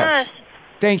 It wasn't Yes. us.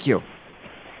 Thank you.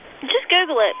 Just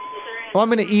Google it. Well, I'm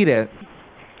going to eat it.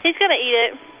 He's going to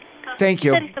eat it. Thank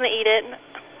you. He said he's going to eat it.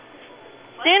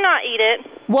 Do not eat it.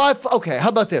 Well, okay, how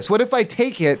about this? What if I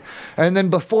take it, and then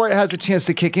before it has a chance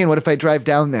to kick in, what if I drive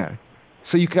down there?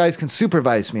 So you guys can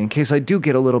supervise me in case I do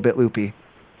get a little bit loopy.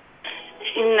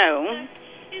 No.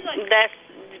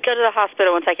 Go to the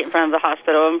hospital and take it in front of the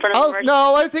hospital. In front of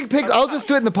No, I think I'll just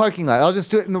do it in the parking lot. I'll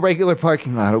just do it in the regular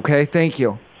parking lot, okay? Thank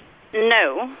you.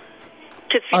 No.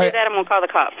 Because if you do that, I'm going to call the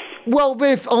cops. Well,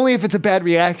 only if it's a bad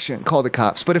reaction, call the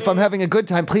cops. But if I'm having a good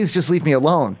time, please just leave me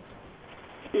alone.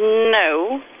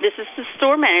 No. This is the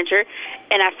store manager,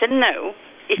 and I said no.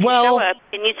 If you show up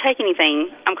and you take anything,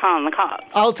 I'm calling the cops.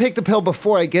 I'll take the pill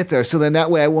before I get there, so then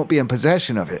that way I won't be in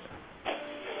possession of it.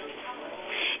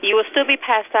 You will still be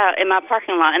passed out in my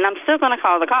parking lot, and I'm still going to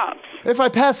call the cops. If I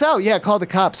pass out, yeah, call the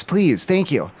cops, please. Thank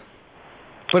you.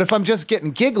 But if I'm just getting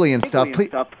giggly and stuff,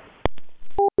 please.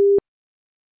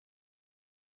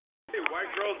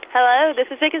 Hello, this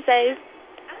is Pick and Save.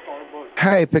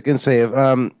 Hi, Pick and Save.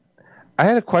 I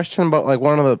had a question about like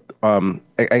one of the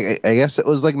I guess it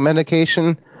was like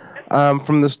medication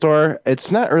from the store. It's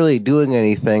not really doing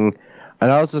anything,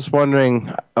 and I was just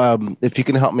wondering if you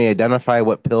can help me identify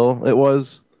what pill it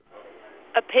was.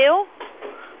 A pill?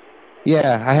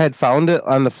 Yeah, I had found it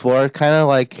on the floor, kind of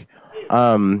like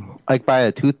by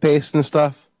a toothpaste and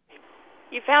stuff.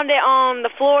 You found it on the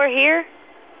floor here,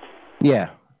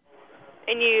 Yeah.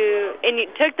 and you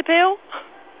took the pill?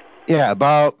 Yeah,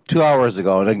 about 2 hours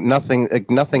ago.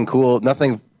 Nothing cool.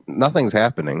 Nothing's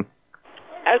happening.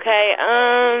 Okay.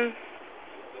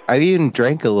 I even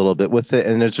drank a little bit with it,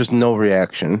 and there's just no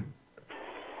reaction.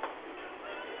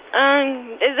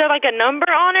 Is there like a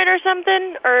number on it or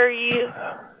something, or you?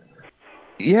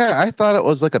 Yeah, I thought it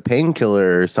was like a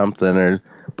painkiller or something,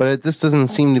 but it just doesn't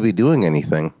seem to be doing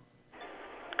anything.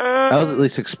 I was at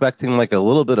least expecting like a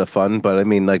little bit of fun, but I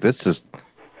mean, like it's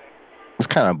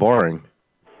kind of boring.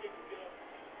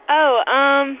 Oh,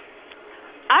 I'm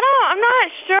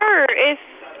not sure if.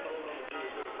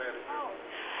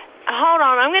 Hold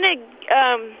on, I'm gonna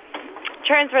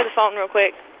transfer the phone real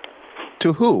quick.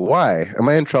 To who? Why? Am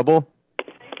I in trouble?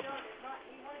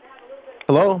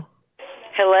 Hello?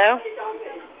 Hello?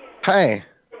 Hi.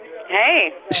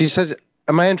 Hey. She said,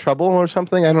 am I in trouble or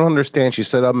something? I don't understand. She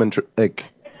said I'm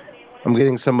I'm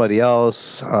getting somebody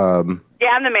else. Yeah,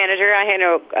 I'm the manager. I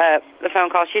handle the phone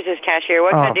call. She's his cashier.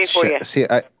 What can I do for you? See,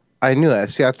 I knew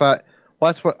that. See, I thought, well,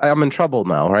 that's what I'm in trouble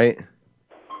now, right?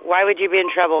 Why would you be in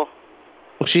trouble?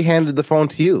 Well, she handed the phone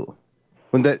to you.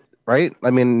 When that, right? I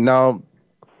mean, now,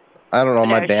 I don't know,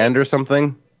 my band or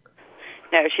something?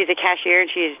 No, she's a cashier and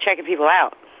she's checking people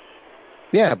out.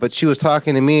 Yeah, but she was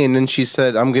talking to me and then she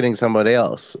said, I'm getting somebody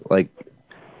else. Like.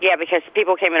 Yeah, because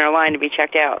people came in our line to be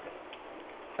checked out.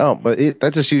 Oh, but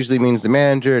that just usually means the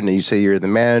manager, and you say you're the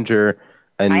manager,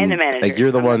 and I am the manager. like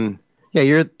you're the one. Yeah,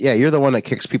 you're the one that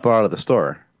kicks people out of the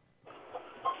store.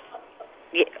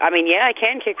 Yeah, I mean, yeah, I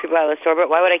can kick people out of the store, but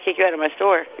why would I kick you out of my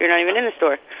store? You're not even in the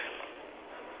store.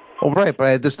 Oh, right, but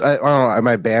I don't know. Am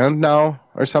I banned now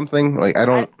or something? Like I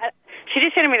don't. She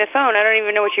just handed me the phone. I don't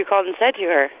even know what you called and said to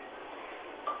her.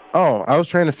 Oh, I was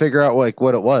trying to figure out like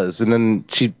what it was, and then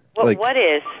she What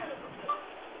is?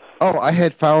 Oh, I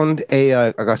had found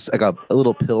a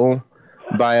little pill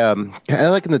by kind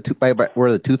of like in the by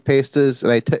where the toothpaste is,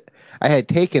 and I had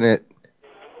taken it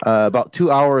about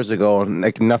 2 hours ago, and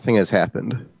like nothing has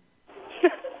happened.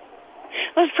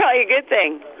 That's probably a good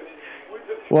thing.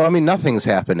 Well, I mean, nothing's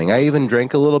happening. I even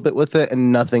drank a little bit with it,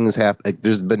 and nothing's happened. Like,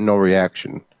 there's been no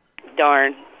reaction.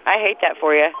 Darn. I hate that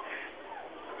for you.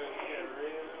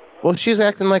 Well, she's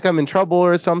acting like I'm in trouble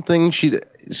or something. She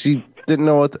didn't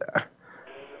know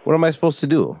what am I supposed to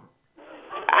do?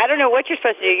 I don't know what you're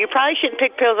supposed to do. You probably shouldn't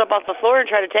pick pills up off the floor and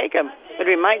try to take them, would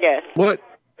be my guess. What?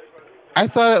 I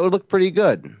thought it would look pretty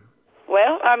good.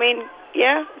 Well, I mean,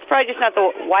 yeah, it's probably just not the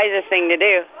wisest thing to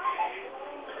do.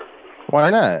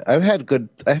 Why not? I've had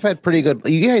pretty good.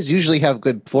 You guys usually have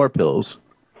good floor pills.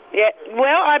 Yeah,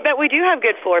 well, I bet we do have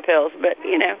good floor pills, but,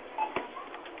 you know.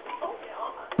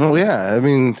 Well, yeah, I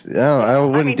mean, I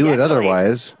wouldn't do it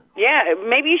otherwise. Yeah,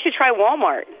 maybe you should try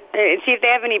Walmart and see if they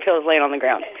have any pills laying on the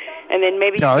ground. And then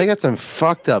maybe... No, they got some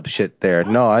fucked up shit there.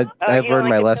 No, I've learned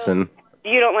my lesson.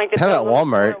 You don't like the Not pills at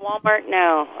Walmart. at Walmart?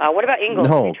 No. What about Ingles?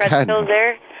 No, you tried God, the pills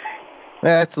there?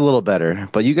 That's a little better.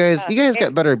 But you guys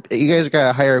got better. You guys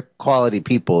got higher quality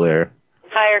people there.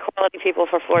 Higher quality people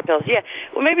for floor pills. Yeah.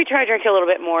 Well, maybe try drinking a little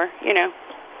bit more, you know.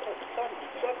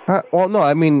 Well, no,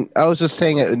 I mean, I was just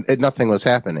saying nothing was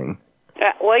happening.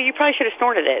 Well, you probably should have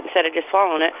snorted it instead of just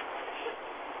swallowing it.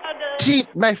 See,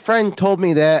 my friend told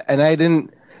me that, and I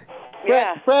didn't.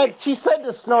 Yeah. Brad, she said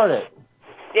to snort it.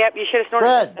 Yep, you should have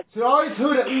snorted it. You should always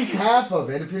hoot at least half of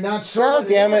it if you're not sure. God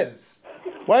damn it.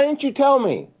 Why didn't you tell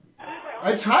me?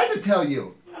 I tried to tell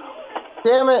you.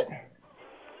 Damn it.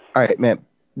 All right, man.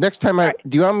 Next time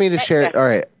do you want me to share? All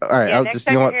right. Yeah, I'll just,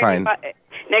 you know what, fine.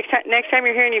 Next time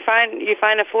you're here and you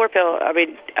find a floor pill, I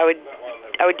mean, I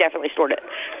would definitely snort it.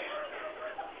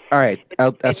 All right,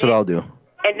 that's what I'll do.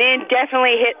 And then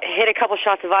definitely hit a couple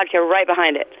shots of vodka right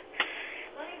behind it.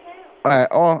 All right.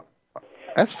 Oh,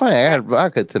 that's funny. I had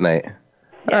vodka tonight.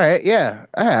 Yeah. All right. Yeah.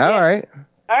 All right.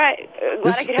 All right.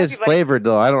 Glad I could help It's you, buddy. flavored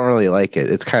though. I don't really like it.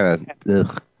 It's kind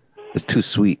of it's too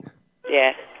sweet.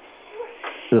 Yeah.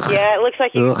 Ugh. Yeah, it looks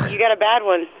like you got a bad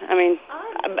one. I mean,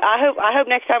 I hope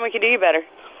next time we can do you better.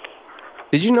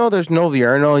 Did you know there's no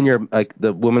urinal in your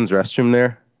the women's restroom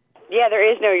there? Yeah, there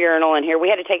is no urinal in here. We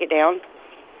had to take it down.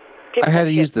 I had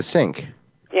to use the sink.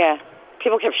 Yeah.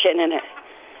 People kept shitting in it.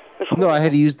 No, I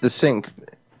had to use the sink.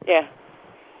 Yeah.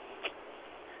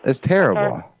 It's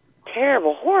terrible.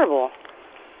 Terrible. Horrible.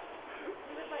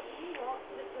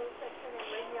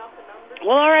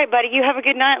 Well, all right, buddy. You have a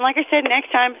good night. And like I said,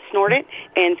 next time, snort it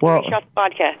and 3 shots of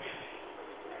vodka.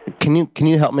 Can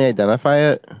you help me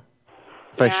identify it?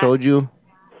 If I showed you?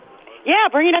 Yeah,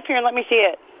 bring it up here and let me see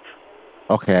it.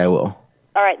 Okay, I will.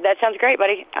 All right, that sounds great,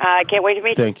 buddy. I can't wait to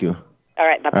meet you. Thank you. All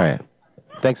right, bye-bye. All right.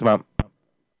 Thanks, Mom.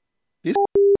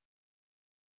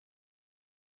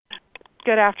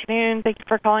 Good afternoon. Thank you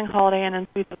for calling Holiday Inn and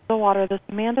Suites of Stillwater. This is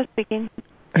Amanda speaking.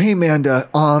 Hey, Amanda.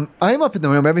 I'm up in the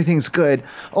room. Everything's good.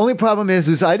 Only problem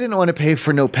is I didn't want to pay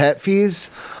for no pet fees.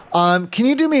 Can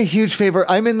you do me a huge favor?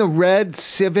 I'm in the red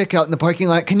Civic out in the parking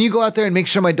lot. Can you go out there and make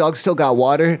sure my dog still got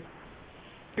water?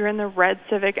 You're in the red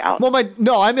Civic out. Well,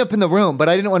 I'm up in the room, but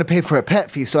I didn't want to pay for a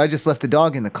pet fee, so I just left the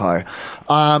dog in the car.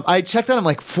 I checked on him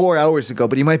like 4 hours ago,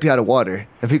 but he might be out of water.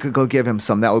 If you could go give him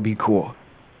some, that would be cool.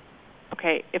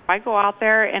 Okay, if I go out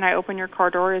there and I open your car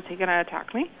door, is he going to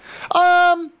attack me?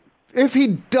 If he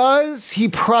does, he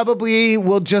probably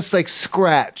will just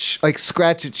scratch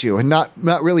at you and not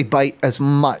really bite as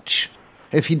much.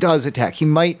 If he does attack, he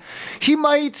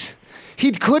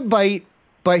could bite,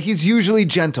 but he's usually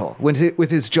gentle with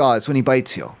his jaws when he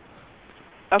bites you.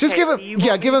 Okay, just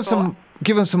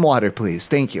give him some water, please.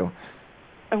 Thank you.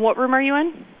 And what room are you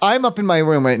in? I'm up in my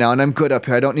room right now, and I'm good up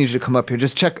here. I don't need you to come up here.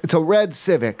 Just check. It's a red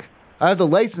Civic. I have the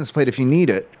license plate if you need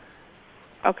it.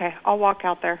 Okay, I'll walk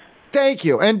out there. Thank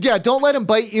you. And yeah, don't let him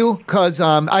bite you, because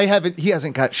he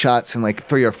hasn't got shots in like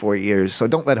 3 or 4 years, so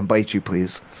don't let him bite you,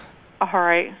 please. All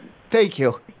right. Thank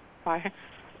you. Bye.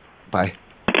 Bye.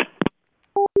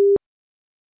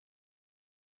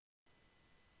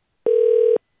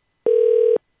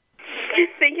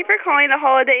 Thank you for calling the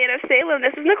Holiday Inn of Salem.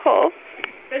 This is Nicole.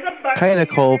 Hi,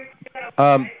 Nicole.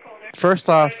 First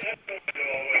off,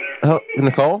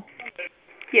 Nicole?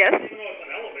 Yes.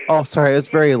 Oh, sorry, it's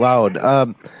very loud.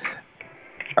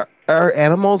 Are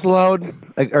animals allowed?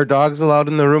 Are dogs allowed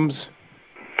in the rooms?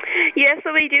 Yes,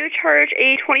 so we do charge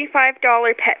a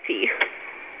 $25 pet fee.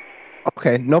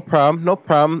 Okay, no problem.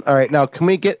 All right, now can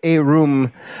we get a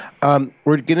room?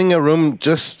 We're getting a room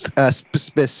just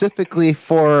specifically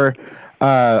for.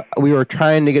 We were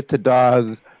trying to get the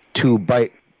dog to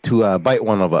bite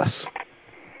one of us.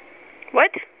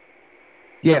 What?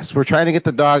 Yes, we're trying to get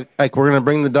the dog. We're gonna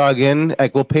bring the dog in.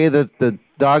 We'll pay the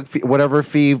dog fee, whatever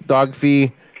dog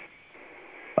fee.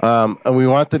 And we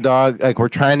want the dog. We're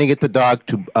trying to get the dog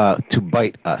to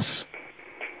bite us.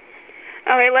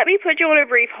 Okay, let me put you on a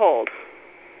brief hold.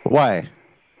 Why?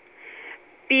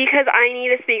 Because I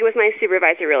need to speak with my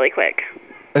supervisor really quick.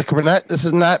 This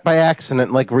is not by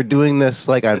accident. We're doing this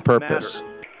on purpose.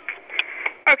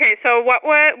 Okay, so what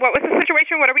was the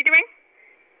situation? What are we doing?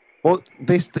 Well,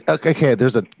 okay.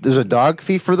 There's a dog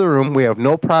fee for the room. We have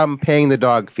no problem paying the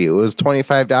dog fee. It was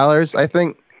 $25, I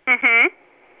think. Mhm.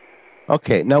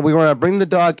 Okay. Now we want to bring the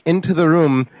dog into the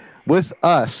room with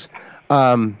us.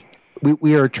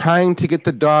 We are trying to get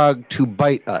the dog to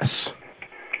bite us.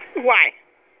 Why?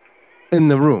 In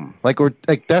the room.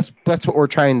 That's what we're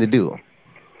trying to do.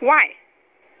 Why?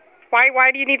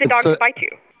 Why do you need the dog to bite you?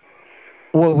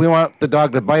 Well, we want the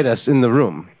dog to bite us in the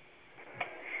room.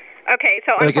 Okay,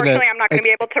 so Like unfortunately, I'm not going to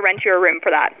be able to rent you a room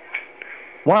for that.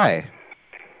 Why?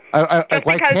 Just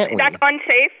why because can't we? that's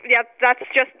unsafe. Yeah, that's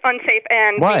just unsafe,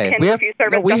 and Why? we can We have- refuse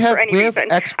service no, we just have- for any we have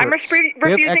reason. experts. I'm We have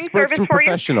refusing experts service and for you.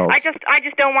 professionals. I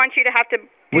just don't want you to have to do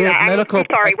We have that. medical I'm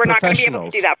sorry. We're not going to be able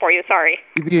to professionals. do that for you. Sorry.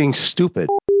 You're being stupid.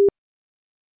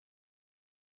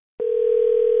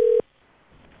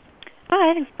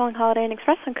 Hi, thanks for calling Holiday Inn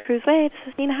Express on Cruise Way.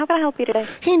 This is Nina. How can I help you today?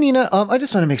 Hey, Nina, I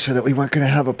just want to make sure that we weren't going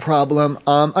to have a problem.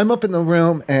 I'm up in the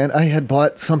room, and I had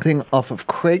bought something off of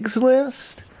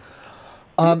Craigslist.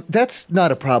 That's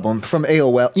not a problem from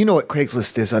AOL. You know what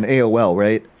Craigslist is on AOL,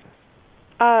 right?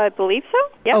 I believe so.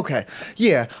 Yeah. Okay.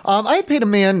 Yeah. I paid a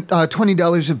man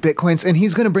 $20 of Bitcoins, and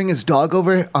he's going to bring his dog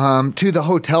over to the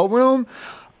hotel room,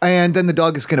 and then the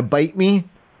dog is going to bite me.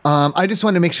 I just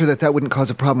wanted to make sure that wouldn't cause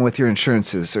a problem with your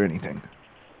insurances or anything.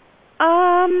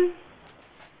 Can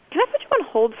I put you on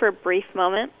hold for a brief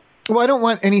moment? Well, I don't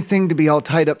want anything to be all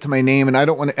tied up to my name, and I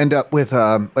don't want to end up with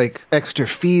like extra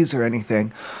fees or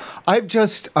anything. I've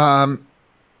just, I've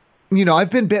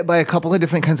been bit by a couple of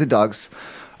different kinds of dogs,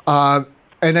 and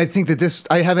I think that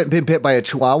I haven't been bit by a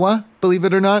Chihuahua, believe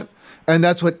it or not, and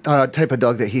that's what type of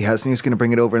dog that he has, and he's going to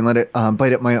bring it over and let it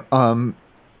bite at my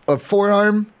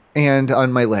forearm and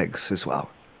on my legs as well.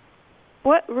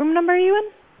 What room number are you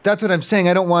in? That's what I'm saying.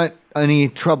 I don't want any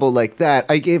trouble like that.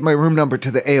 I gave my room number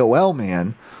to the AOL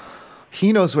man.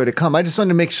 He knows where to come. I just wanted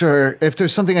to make sure if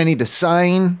there's something I need to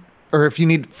sign, or if you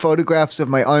need photographs of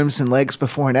my arms and legs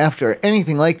before and after,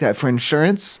 anything like that for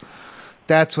insurance,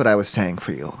 that's what I was saying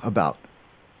for you about.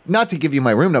 Not to give you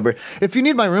my room number. If you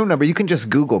need my room number, you can just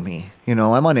Google me. I'm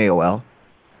on AOL.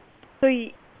 So,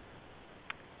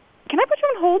 can I put you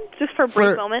on hold just for a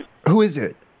brief moment? Who is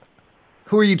it?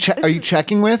 Who are you? Are you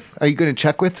checking with? Are you going to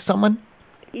check with someone?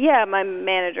 Yeah, my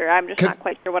manager. I'm just not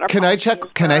quite sure what our Can I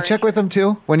check? Can I check with them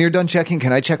too? When you're done checking,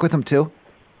 can I check with them too?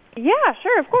 Yeah,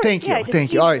 sure, of course. Thank you. Yeah,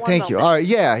 Thank you. All right. Thank you. All right.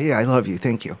 Yeah. I love you.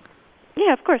 Thank you.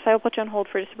 Yeah, of course. I will put you on hold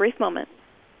for just a brief moment.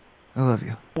 I love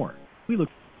you.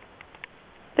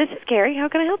 This is Carrie. How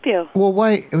can I help you? Well,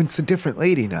 why? It's a different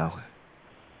lady now.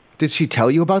 Did she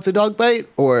tell you about the dog bite,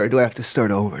 or do I have to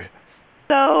start over?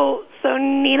 So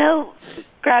Nina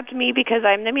grabbed me because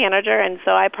I'm the manager, and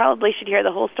so I probably should hear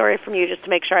the whole story from you just to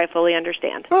make sure I fully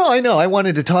understand. Well, I know. I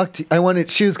wanted to talk to.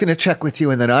 She was going to check with you,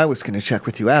 and then I was going to check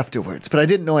with you afterwards. But I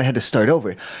didn't know I had to start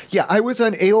over. Yeah, I was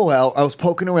on AOL. I was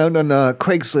poking around on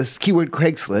Craigslist, keyword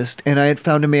Craigslist, and I had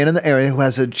found a man in the area who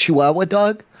has a Chihuahua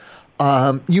dog.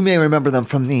 You may remember them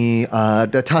from the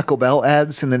Taco Bell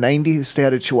ads in the 90s. They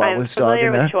had a Chihuahua dog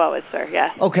in there. I'm familiar with Chihuahuas, sir,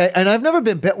 yes. Okay, and I've never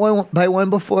been bit by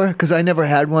one before because I never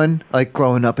had one, like,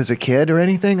 growing up as a kid or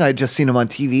anything. I'd just seen him on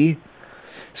TV.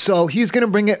 So he's going to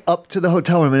bring it up to the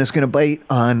hotel room, and it's going to bite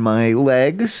on my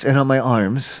legs and on my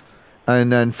arms.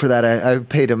 And then for that, I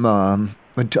paid him a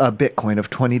Bitcoin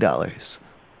of $20.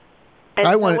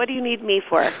 And what do you need me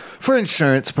for? For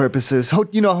insurance purposes.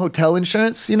 Hotel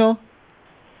insurance,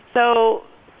 So,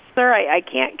 sir, I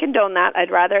can't condone that. I'd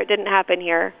rather it didn't happen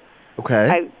here.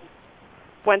 Okay.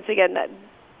 Once again,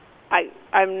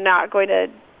 I'm not going to.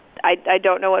 I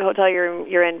don't know what hotel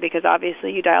you're in because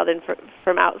obviously you dialed in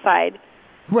from outside.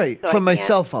 Right, so from my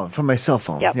cell phone. From my cell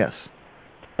phone. Yep. Yes.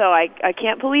 So I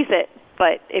can't police it.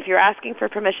 But if you're asking for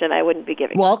permission, I wouldn't be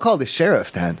giving. Well, I'll call the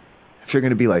sheriff then. If you're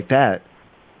going to be like that.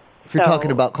 If you're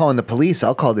talking about calling the police,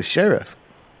 I'll call the sheriff.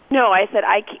 No, I said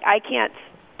I can't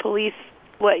police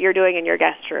what you're doing in your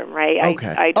guest room, right? Okay.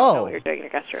 I don't know what you're doing in your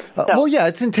guest room. Well, yeah,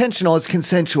 it's intentional, it's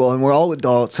consensual, and we're all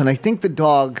adults, and I think the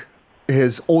dog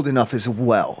is old enough as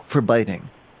well for biting.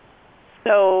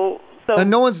 So.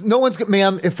 And no one's,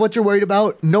 ma'am, if what you're worried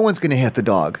about, no one's going to hit the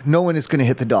dog. No one is going to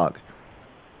hit the dog.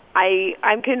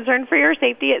 I'm concerned for your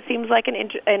safety. It seems like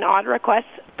an odd request,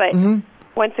 but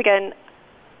once again,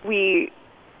 we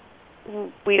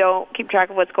don't keep track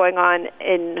of what's going on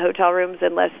in hotel rooms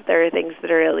unless there are things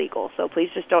that are illegal. So please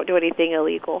just don't do anything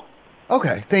illegal.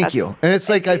 Okay, thank you. And it's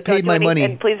like I paid my money.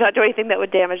 And please don't do anything that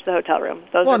would damage the hotel room.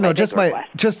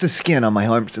 Just the skin on my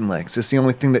arms and legs. It's the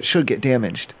only thing that should get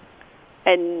damaged.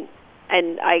 And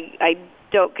I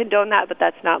don't condone that, but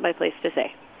that's not my place to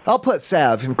say. I'll put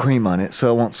salve and cream on it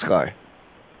so it won't scar.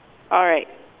 All right.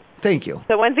 Thank you.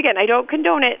 So once again, I don't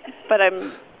condone it, but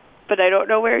I don't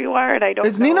know where you are, and I don't know.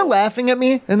 Is Nina laughing at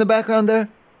me in the background there?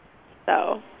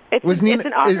 So it's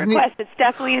an odd request. It's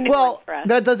definitely a new one for us.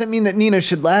 That doesn't mean that Nina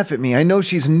should laugh at me. I know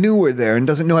she's newer there and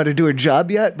doesn't know how to do her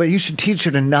job yet, but you should teach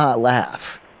her to not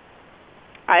laugh.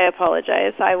 I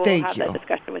apologize. I will have that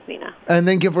discussion with Nina. And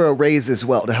then give her a raise as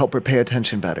well to help her pay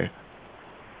attention better.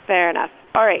 Fair enough.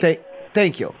 All right.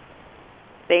 Thank you.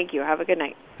 Thank you. Have a good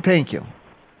night. Thank you.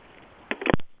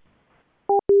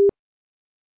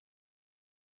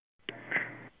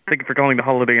 Thank you for calling the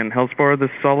Holiday Inn Hillsborough. This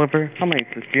is Oliver. How may I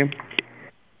assist you?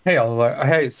 Hey, Oliver.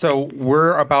 Hey, so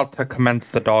we're about to commence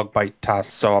the dog bite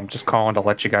test, so I'm just calling to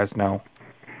let you guys know.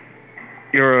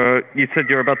 You said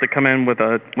you're about to come in with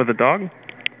a dog?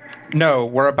 No,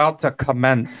 we're about to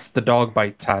commence the dog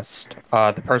bite test.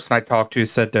 The person I talked to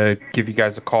said to give you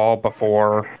guys a call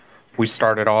before we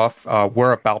started off.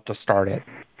 We're about to start it.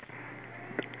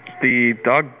 The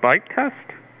dog bite test?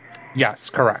 Yes,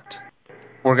 correct.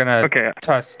 We're going to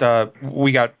test.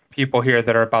 We got people here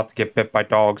that are about to get bit by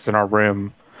dogs in our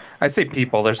room. I say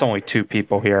people, there's only 2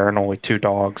 people here and only 2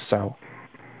 dogs, so.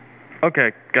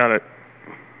 Okay, got it.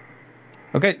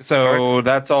 Okay, so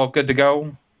that's all good to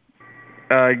go?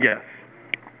 Yes.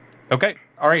 Okay,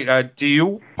 all right. Do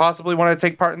you possibly want to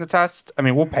take part in the test? I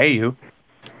mean, we'll pay you.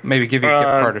 Maybe give you a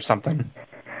gift card or something.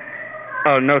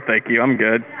 Oh, no, thank you. I'm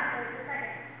good.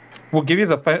 We'll give you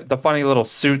the funny little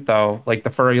suit, though, like the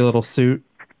furry little suit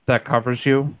that covers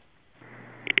you.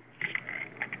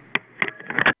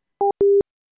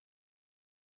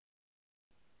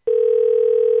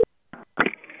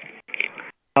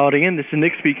 Holiday Inn, this is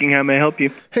Nick speaking. How may I help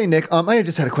you? Hey, Nick. I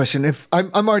just had a question. If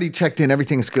I'm already checked in,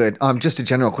 everything's good. Just a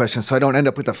general question, so I don't end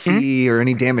up with a fee or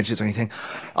any damages or anything.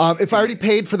 If I already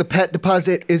paid for the pet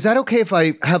deposit, is that okay if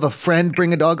I have a friend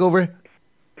bring a dog over?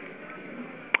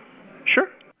 Sure.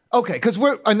 Okay,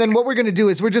 and then what we're gonna do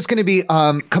is we're just gonna be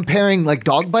comparing like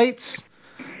dog bites.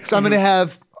 So I'm gonna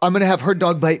have her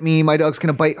dog bite me. My dog's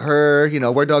gonna bite her. You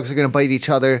know, our dogs are gonna bite each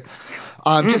other.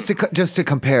 Just to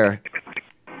compare.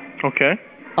 Okay.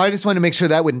 I just wanted to make sure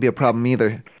that wouldn't be a problem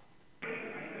either.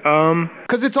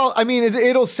 Because it's all, I mean,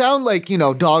 it'll sound like, you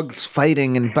know, dogs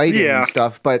fighting and biting and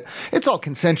stuff, but it's all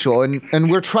consensual, and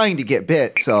we're trying to get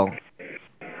bit, so.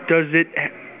 Does it,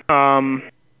 are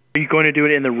you going to do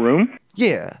it in the room?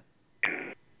 Yeah.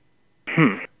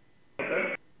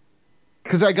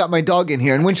 Because I got my dog in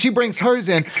here, and when she brings hers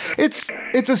in, it's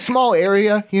a small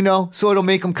area, you know, so it'll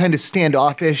make them kind of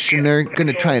standoffish, and they're going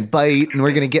to try and bite, and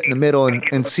we're going to get in the middle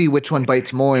and see which one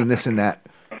bites more and this and that.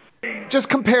 Just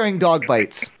comparing dog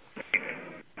bites.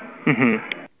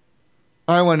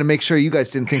 I wanted to make sure you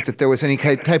guys didn't think that there was any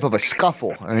type of a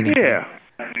scuffle or anything. Yeah.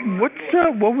 What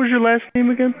was your last name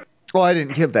again? Oh, I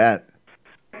didn't give that.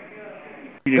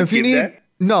 You didn't give that?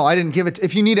 No, I didn't give it.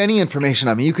 If you need any information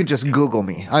on me, you could just Google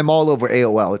me. I'm all over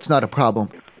AOL. It's not a problem.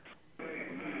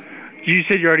 You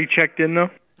said you already checked in,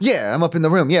 though? Yeah, I'm up in the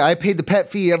room. Yeah, I paid the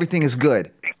pet fee. Everything is good.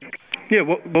 Yeah,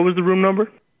 what was the room number?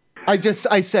 I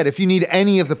said if you need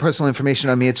any of the personal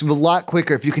information on me, it's a lot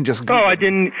quicker if you can just Google I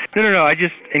didn't. No. I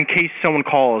just, in case someone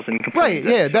calls and complains. Right,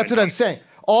 yeah, that's what I'm saying.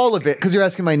 All of it, because you're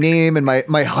asking my name and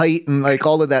my height and like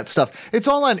all of that stuff. It's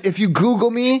all on, if you Google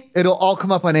me, it'll all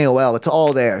come up on AOL. It's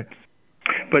all there.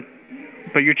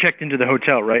 But you're checked into the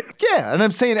hotel, right? Yeah, and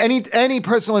I'm saying any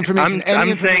personal information,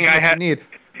 any information that you need,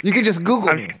 you can just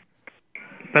Google me.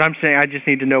 But I'm saying I just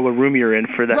need to know what room you're in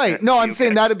for that. Right. No, I'm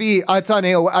saying that'll be, it's on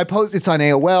AOL. It's on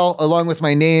AOL along with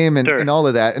my name and all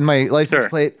of that and my license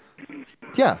plate.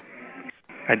 Yeah.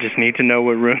 I just need to know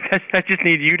what room. I just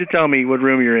need you to tell me what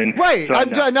room you're in. Right. So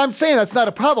I'm saying that's not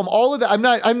a problem. All of that.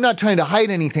 I'm not trying to hide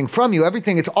anything from you.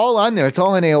 Everything. It's all on there. It's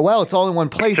all in AOL. It's all in one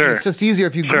place. And it's just easier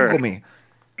if you Google me.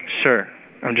 Sure.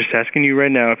 I'm just asking you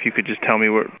right now if you could just tell me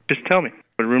what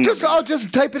room. I'll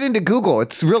just type it into Google.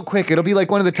 It's real quick. It'll be like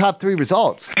one of the top 3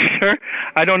 results. Sure.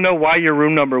 I don't know why your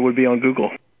room number would be on Google.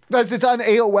 Because it's on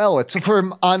AOL. It's for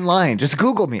online. Just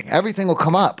Google me. Everything will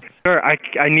come up. Sure. I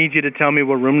need you to tell me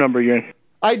what room number you're in.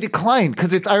 I declined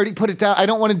because I already put it down. I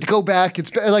don't want to go back.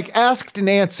 It's like asked and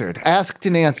answered. Asked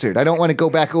and answered. I don't want to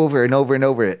go back over and over and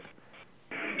over it.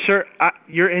 Sir,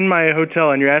 you're in my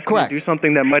hotel and you're asking me to do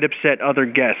something that might upset other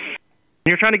guests.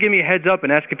 You're trying to give me a heads up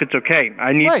and ask if it's okay.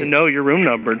 I need to know your room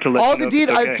number to let you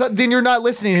know if it's okay. Then you're not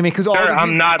listening to me because all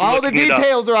the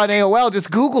details are on AOL. Just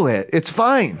Google it. It's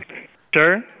fine.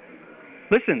 Sir,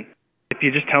 listen. If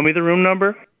you just tell me the room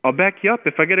number, I'll back you up.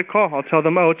 If I get a call, I'll tell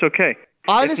them, it's okay.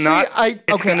 Honestly,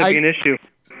 it's going to be an issue.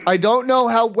 I don't know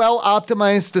how well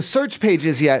optimized the search page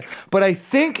is yet, but I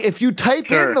think if you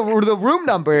type in the room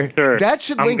number, that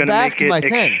should link back to my thing. I'm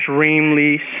going to make it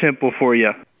extremely simple for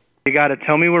you. You got to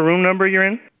tell me what room number you're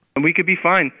in, and we could be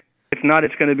fine. If not,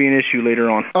 it's going to be an issue later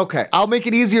on. Okay, I'll make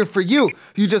it easier for you.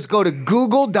 You just go to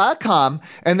google.com,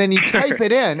 and then you type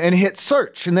it in and hit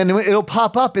search, and then it'll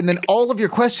pop up, and then all of your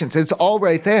questions, it's all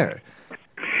right there.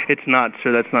 It's not,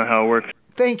 sir. That's not how it works.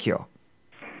 Thank you.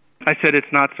 I said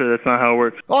it's not, sir. That's not how it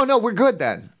works. Oh, no, we're good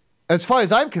then. As far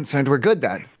as I'm concerned, we're good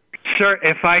then. Sir,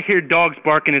 if I hear dogs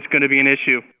barking, it's going to be an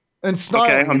issue. And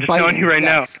snarling I'm just telling you right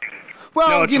now.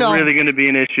 Well, it's really going to be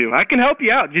an issue. I can help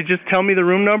you out. You just tell me the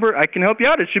room number. I can help you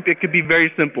out. It could be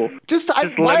very simple. Just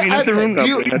let me know the room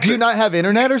number. Do you not have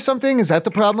internet or something? Is that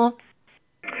the problem?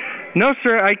 No,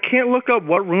 sir. I can't look up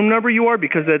what room number you are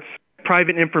because that's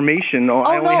private information. No.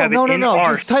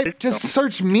 Just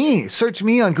search me. Search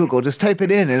me on Google. Just type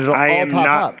it in and it'll all pop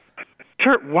up.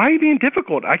 Sir, why are you being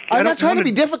difficult? I'm not trying to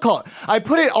be difficult. I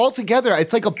put it all together.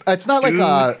 It's not like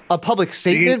a public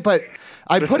statement, but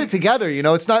I put it together.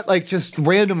 It's not like just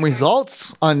random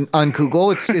results on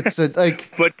Google. It's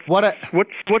like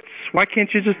why can't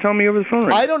you just tell me over the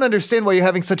phone? I don't understand why you're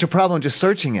having such a problem just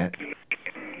searching it.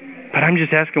 But I'm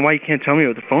just asking why you can't tell me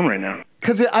over the phone right now.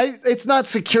 Because it's not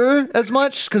secure as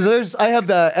much. Because I have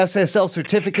the SSL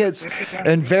certificates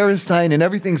and VeriSign and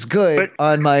everything's good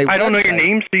on my. I don't know your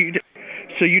name,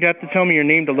 so you'd have to tell me your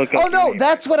name to look up. Oh no,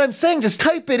 that's what I'm saying. Just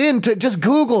type it in. Just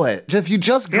Google it. If you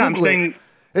just Google it,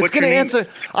 it's going to answer.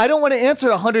 I don't want to answer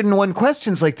 101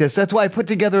 questions like this. That's why I put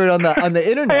together it on the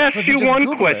internet. I asked you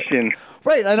one question.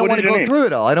 Right. I don't want to go through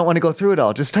it all. I don't want to go through it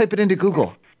all. Just type it into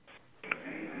Google.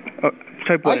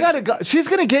 Type what? I gotta go. She's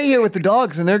gonna get here with the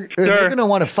dogs, and they're gonna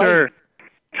want to fight. Sir,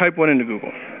 type what into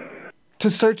Google? To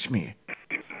search me.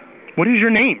 What is your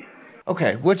name?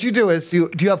 Okay, what you do is, do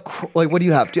you have, what do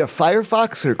you have? Do you have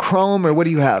Firefox or Chrome, or what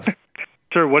do you have?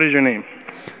 Sir, what is your name?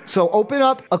 So open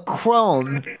up a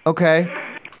Chrome, okay,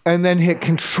 and then hit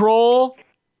Control.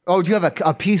 Oh, do you have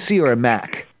a PC or a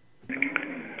Mac?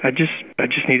 I just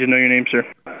need to know your name, sir.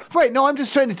 Right, no, I'm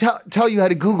just trying to tell you how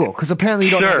to Google, because apparently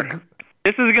you don't know how to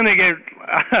this is going to get...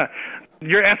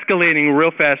 you're escalating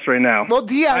real fast right now. Well,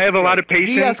 I have a lot of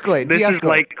patience. De-escalate.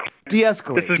 This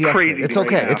is crazy. It's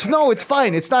okay. Right it's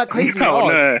fine. It's not crazy at all.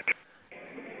 No.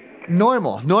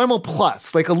 Normal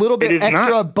plus, like a little bit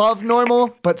extra above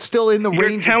normal, but still in the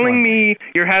range. You're telling me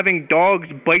you're having dogs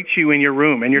bite you in your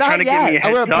room, and you're trying to give me a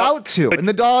heads We're up. about to, and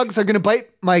the dogs are going to bite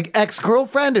my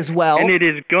ex-girlfriend as well. And it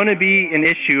is going to be an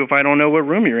issue if I don't know what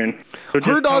room you're in. So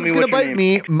her dog's going to bite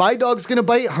me. My dog's going to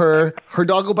bite her. Her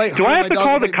dog will bite her. Do I have to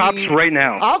call the cops right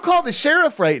now? I'll call the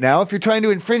sheriff right now if you're trying to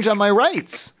infringe on my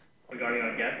rights.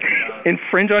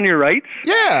 Infringe on your rights?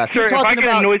 Yeah. Sir, if I get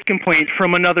a noise complaint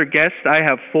from another guest, I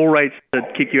have full rights to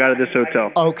kick you out of this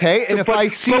hotel. Okay, and if I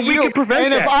see you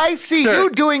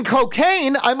doing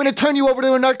cocaine, I'm going to turn you over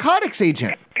to a narcotics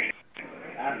agent.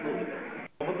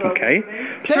 Okay.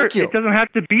 Thank you. It doesn't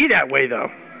have to be that way, though.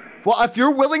 Well, if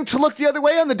you're willing to look the other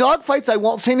way on the dog fights, I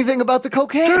won't say anything about the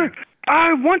cocaine. Sure.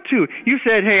 I want to. You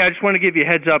said, hey, I just want to give you a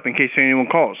heads up in case anyone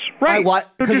calls. Right.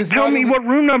 So just tell me what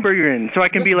room number you're in so I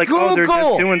can be like, Google. oh, they're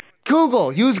just doing...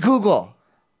 Google. Use Google.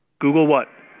 Google what?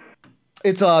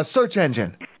 It's a search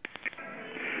engine.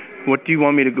 What do you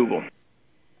want me to Google?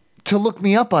 To look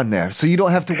me up on there so you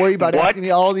don't have to worry about asking me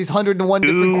all these 101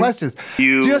 different questions.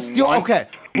 Okay.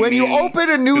 When you open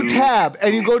a new tab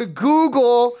and you go to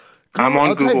Google... I'm on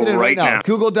Google type it in right now.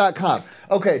 Google.com.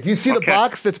 Okay, do you see the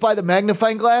box that's by the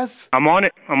magnifying glass? I'm on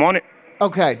it.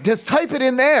 Okay, just type it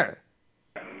in there.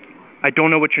 I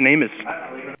don't know what your name is.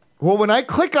 Well, when I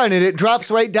click on it, it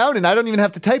drops right down, and I don't even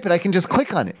have to type it. I can just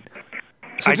click on it.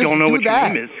 So I don't know what your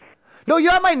name is. No,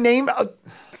 you're not my name.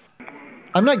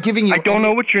 I'm not giving you... I don't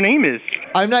know what your name is.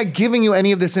 I'm not giving you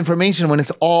any of this information when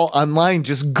it's all online.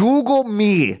 Just Google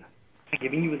me. I'm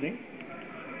giving you his name?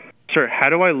 Sir, how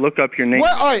do I look up your name?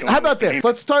 Well, all right, how about this?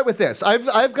 Let's start with this.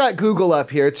 I've got Google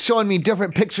up here. It's showing me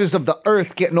different pictures of the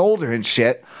Earth getting older and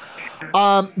shit.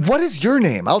 What is your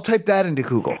name? I'll type that into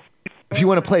Google. If you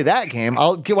want to play that game,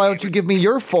 why don't you give me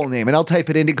your full name, and I'll type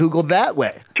it into Google that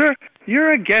way. Sure.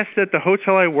 You're a guest at the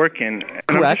hotel I work in, and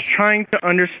Correct. I'm just trying to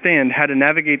understand how to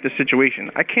navigate the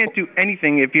situation. I can't do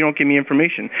anything if you don't give me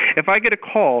information. If I get a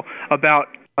call about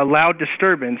a loud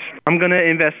disturbance, I'm going to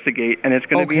investigate, and it's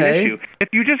going to be an issue. If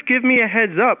you just give me a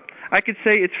heads up, I could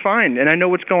say it's fine, and I know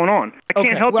what's going on. I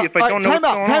can't help you if I don't know what's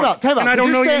going on. Time out. And I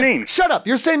don't know your name. Shut up.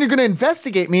 You're saying you're going to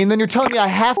investigate me, and then you're telling me I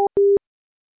have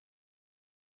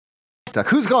to...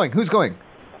 Who's going?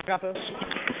 Got this.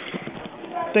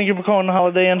 Thank you for calling the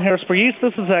Holiday Inn Harrisburg East.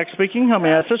 This is Zach speaking. How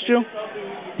may I assist you?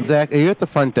 Zach, are you at the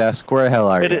front desk? Where the hell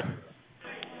are you?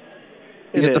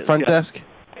 You at the front desk?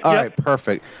 All right,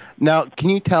 perfect. Now, can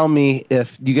you tell me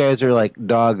if you guys are like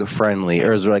dog friendly,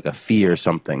 or is there like a fee or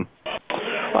something?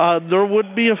 There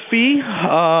would be a fee.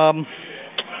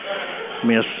 Give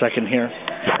me a second here.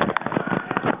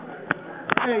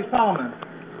 Hey, Solomon.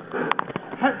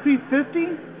 Pet fee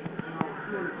 50?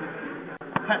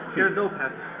 There's no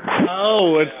pets.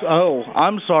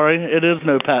 I'm sorry. It is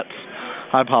no pets.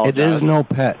 I apologize. It is no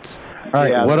pets. All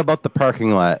right. What about the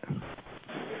parking lot?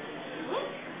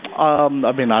 I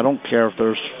don't care if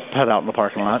there's pet out in the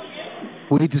parking lot.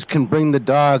 we just can bring the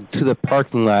dog to the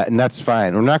parking lot, and that's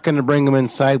fine. We're not going to bring him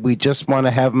inside. We just want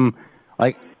to have him,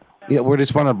 we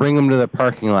just want to bring him to the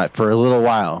parking lot for a little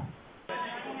while.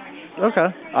 Okay.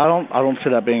 I don't see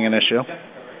that being an issue.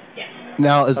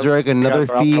 Now, is there another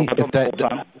fee if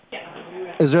that?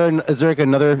 Is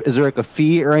there a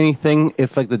fee or anything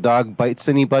if the dog bites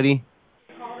anybody?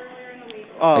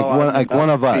 One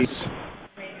of us.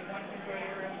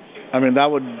 I mean,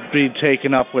 that would be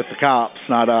taken up with the cops,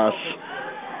 not us.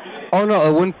 Oh no,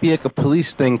 it wouldn't be a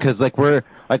police thing because we're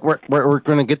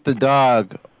gonna get the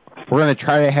dog. We're gonna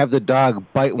try to have the dog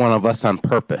bite one of us on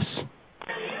purpose.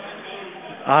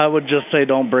 I would just say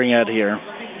don't bring Ed here.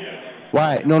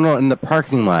 Why? No, in the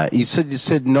parking lot. You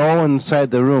said no inside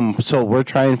the room, so we're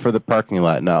trying for the parking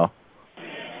lot now.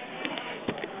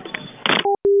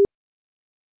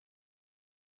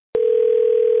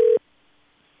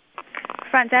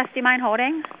 Front desk, do you mind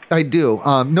holding? I do.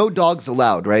 No dogs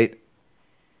allowed, right?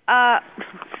 Yes.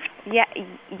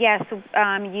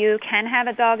 You can have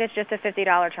a dog. It's just a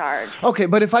 $50 charge. Okay,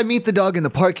 but if I meet the dog in the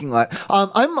parking lot,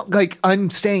 I'm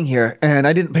staying here and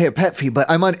I didn't pay a pet fee, but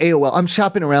I'm on AOL. I'm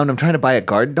shopping around. I'm trying to buy a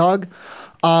guard dog.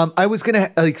 I was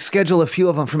gonna schedule a few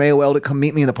of them from AOL to come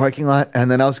meet me in the parking lot,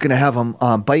 and then I was gonna have them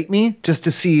bite me just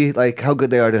to see how good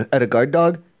they are at a guard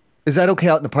dog. Is that okay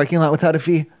out in the parking lot without a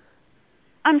fee?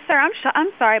 I'm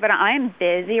sorry, but I am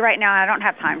busy right now. I don't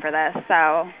have time for this.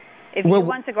 So if you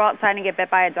want to go outside and get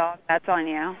bit by a dog, that's on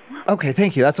you. Okay,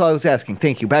 thank you. That's all I was asking.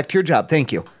 Thank you. Back to your job.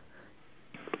 Thank you.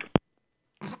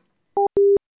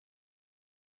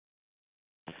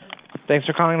 Thanks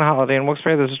for calling the Holiday Inn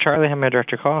Wilkes-Barre. This is Charlie. How may I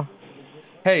direct your call?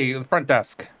 Hey, the front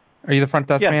desk. Are you the front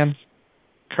desk man?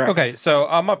 Correct. Okay, so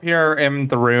I'm up here in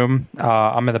the room.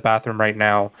 I'm in the bathroom right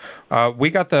now. We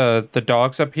got the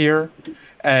dogs up here,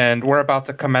 and we're about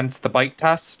to commence the bite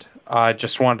test. I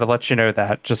just wanted to let you know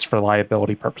that, just for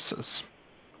liability purposes.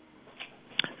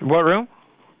 What room?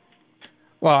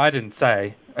 Well, I didn't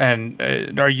say.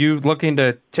 And are you looking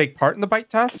to take part in the bite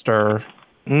test, or?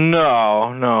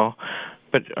 No.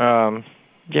 But, let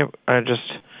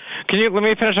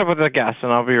me finish up with the guest,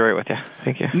 and I'll be right with you.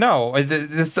 Thank you. No,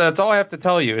 that's all I have to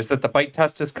tell you, is that the bite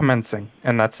test is commencing,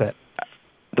 and that's it.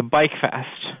 The Bike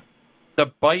Fest. The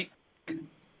bite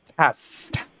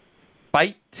test.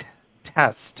 Bite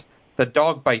test. The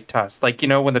dog bite test.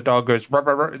 When the dog goes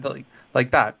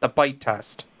like that. The bite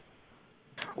test.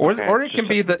 Or it can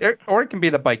be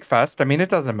the Bike Fest. I mean, it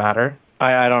doesn't matter.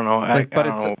 I don't know.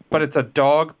 But it's a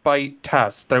dog bite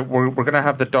test. That we're gonna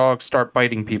have the dogs start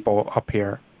biting people up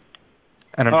here.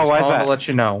 And I'm just calling to let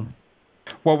you know.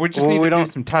 Well, we just need to do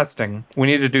some testing. We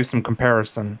need to do some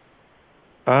comparison.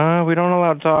 We don't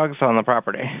allow dogs on the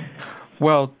property.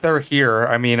 Well, they're here.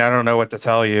 I mean, I don't know what to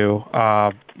tell you.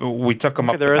 We took them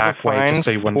up the back way just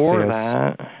so you wouldn't see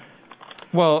us.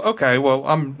 Well, okay. Well,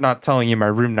 I'm not telling you my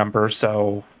room number,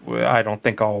 so I don't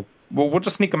think we'll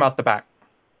just sneak them out the back.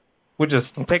 We'll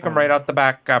just take them right out the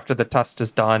back after the test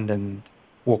is done, and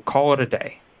we'll call it a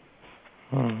day.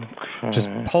 Okay. Just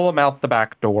pull them out the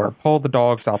back door. Pull the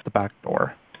dogs out the back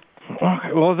door.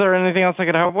 Okay. Well, is there anything else I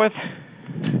could help with?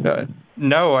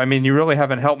 No, I mean, you really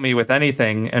haven't helped me with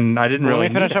anything, and I didn't really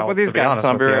need help, to be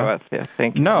honest with you. I'll be right with you.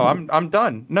 Thank you. No, I'm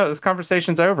done. No, this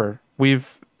conversation's over.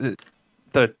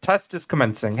 The test is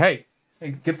commencing. Hey,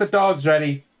 get the dogs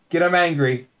ready. Get them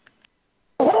angry.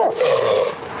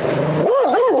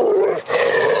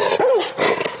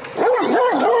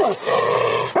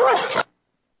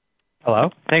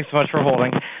 Hello? Thanks so much for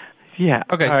holding. Yeah.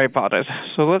 Okay. I apologize.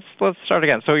 So let's start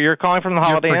again. So you're calling from the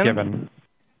Holiday Inn? You're forgiven.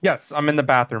 Yes, I'm in the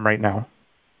bathroom right now.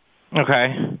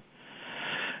 Okay.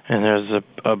 And there's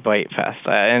a bite fest.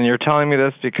 And you're telling me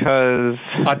this because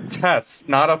a test,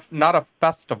 not a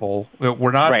festival.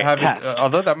 We're not having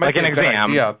although that might be a good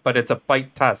idea, but it's a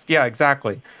bite test. Yeah,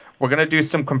 exactly. We're going to do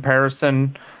some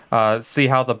comparison, see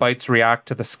how the bites react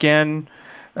to the skin,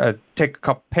 take a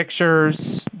couple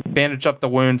pictures, bandage up the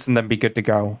wounds, and then be good to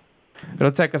go.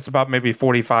 It'll take us about maybe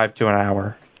 45 to an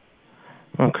hour.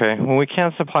 Okay. Well, we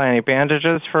can't supply any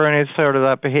bandages for any sort of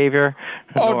that behavior.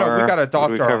 Oh, no, we got a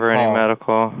doctor on call. Cover any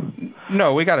medical?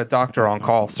 No, we got a doctor on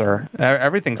call, sir.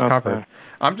 Everything's covered.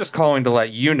 I'm just calling to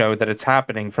let you know that it's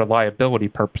happening for liability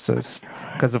purposes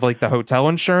because of the hotel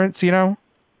insurance, you know?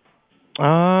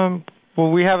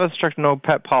 Well, we have a strict no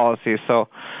pet policy, so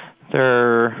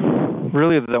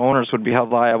really the owners would be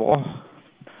held liable.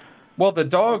 Well, the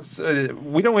dogs,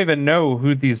 we don't even know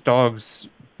who these dogs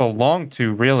belong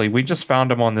to, really. We just found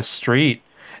them on the street,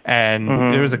 and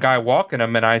there was a guy walking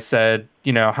them, and I said,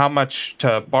 how much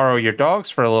to borrow your dogs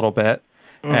for a little bit?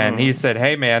 And he said,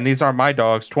 hey, man, these aren't my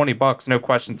dogs, $20, no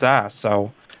questions asked.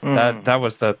 So That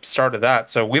was the start of that.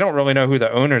 So we don't really know who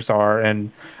the owners are.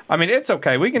 And I mean, it's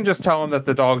okay. We can just tell them that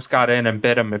the dogs got in and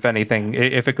bit them, if anything,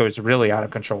 if it goes really out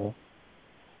of control.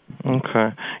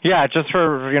 Okay. Yeah, just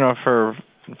for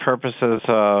purposes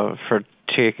for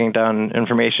taking down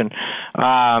information.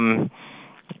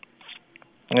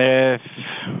 If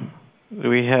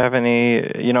we have any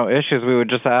issues, we would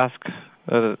just ask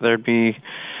there'd be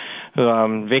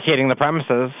vacating the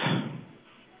premises.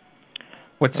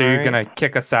 So you're gonna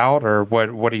kick us out, or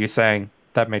what are you saying?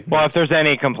 That made no sense. If there's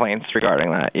any complaints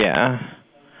regarding that, yeah.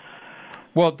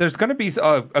 Well, there's going to be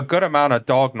a good amount of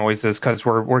dog noises because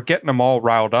we're getting them all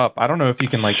riled up. I don't know if you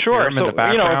can hear them in the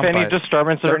background. If any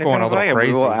disturbances or anything like that,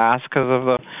 we will ask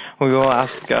we will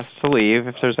ask guests to leave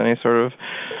if there's any sort of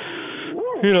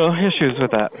issues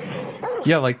with that.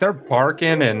 Yeah, they're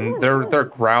barking and they're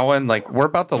growling. We're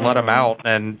about to let them out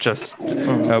and just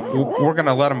we're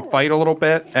gonna let them fight a little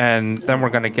bit, and then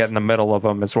we're gonna get in the middle of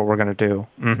them. Is what we're gonna do.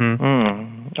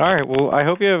 All right. Well, I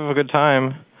hope you have a good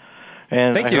time.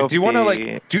 And thank you. Do you want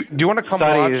to do you want to come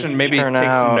watch and maybe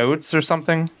take some notes or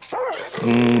something?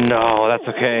 No, that's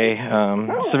okay.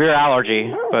 Severe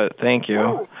allergy, but thank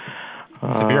you.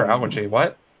 Severe allergy?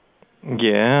 What?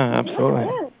 Yeah,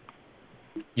 absolutely.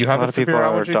 You have a severe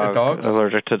allergy to dogs?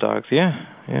 Allergic to dogs,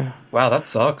 yeah. Wow, that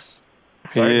sucks.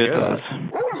 Sorry to hear that.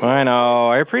 I know.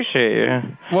 I appreciate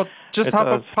you. Well, just pop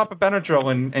a Benadryl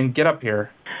and get up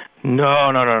here.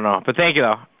 No. But thank you,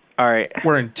 though. All right.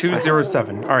 We're in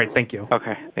 207. All right, thank you.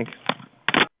 Okay, thank you.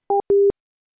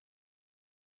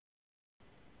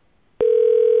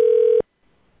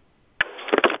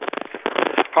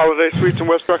 Holiday Suites in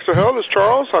West Bexar Hill. This is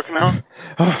Charles. How can I help?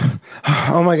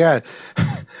 Oh my God.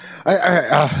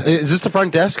 Is this the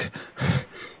front desk?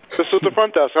 This is the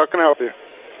front desk. How can I help you?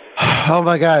 Oh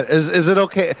my God. Is it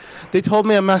okay? They told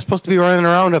me I'm not supposed to be running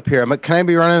around up here. Can I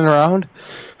be running around?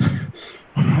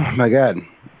 Oh my God.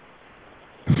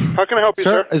 How can I help you,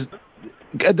 sir?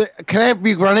 Can I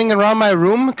be running around my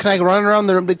room? Can I run around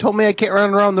the room? They told me I can't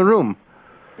run around the room.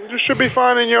 You should be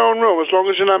fine in your own room as long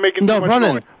as you're not making too much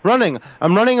noise. Running.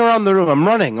 I'm running around the room. I'm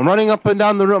running up and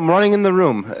down the room. I'm running in the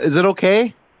room. Is it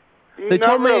okay? They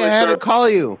told me I had to call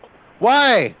you.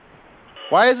 Why?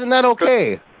 Why isn't that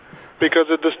okay? Because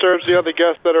it disturbs the other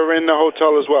guests that are in the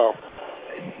hotel as well.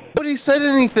 Nobody said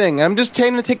anything. I'm just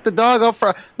trying to take the dog out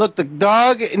for... Look, the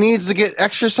dog needs to get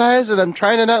exercise, and I'm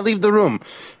trying to not leave the room.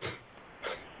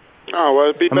 Oh, well,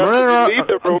 it'd be best if you leave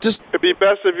the room. It'd be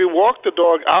best if you walk the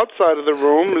dog outside of the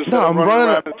room instead of running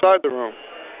around inside the room.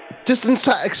 Just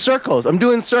inside circles. I'm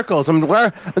doing circles. I'm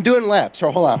doing laps.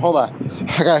 Hold on.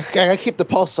 I gotta keep the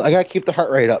pulse. I gotta keep the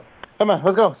heart rate up. Come on,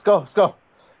 let's go.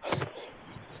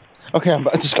 Okay,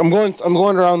 I'm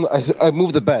going around. I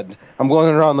moved the bed. I'm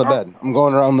going around the bed.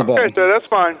 Okay, sir, that's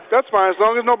fine. As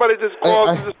long as nobody just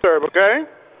calls to disturb. Okay.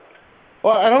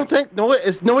 Well, I don't think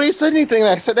nobody said anything.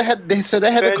 They said I had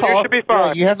to call. You should be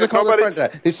fine. You have to call the front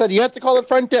desk. They said you have to call the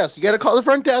front desk. You got to call the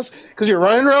front desk because you're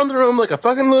running around the room like a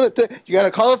fucking lunatic. You got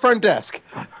to call the front desk.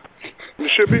 You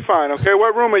should be fine. Okay,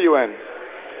 what room are you in?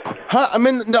 Huh? I'm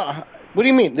in. No. What do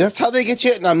you mean? That's how they get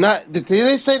you. And I'm not. Did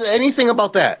they say anything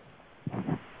about that?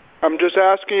 I'm just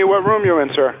asking you what room you're in,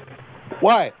 sir.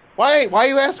 Why? Why are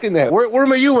you asking that? What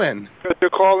room are you in? Because you're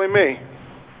calling me.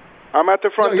 I'm at the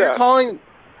front desk. You're calling.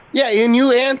 Yeah, and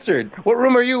you answered. What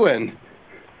room are you in?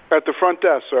 At the front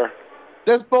desk, sir.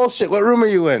 That's bullshit. What room are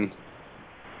you in?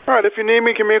 All right, if you need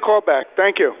me, give me a call back.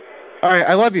 Thank you. All right,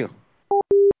 I love you.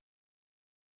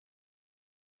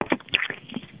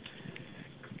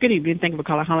 Good evening. Thank you for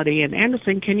calling Holiday Inn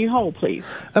Anderson. Can you hold, please?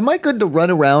 Am I good to run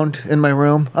around in my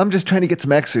room? I'm just trying to get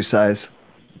some exercise.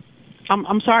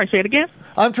 I'm sorry. Say it again.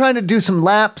 I'm trying to do some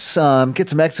laps, get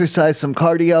some exercise, some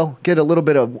cardio, get a little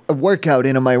bit of a workout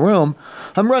into my room.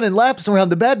 I'm running laps around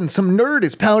the bed, and some nerd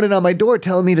is pounding on my door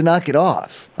telling me to knock it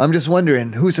off. I'm just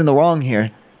wondering who's in the wrong here.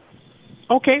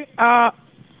 Okay.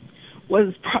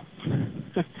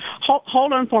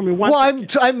 Hold on for me one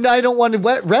second. I don't want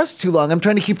to rest too long. I'm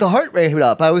trying to keep the heart rate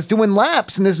up. I was doing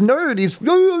laps, and this nerd, he's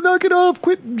knock it off,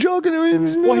 quit jogging.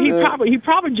 Well, he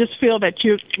probably just feel that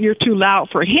you're too loud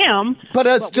for him. But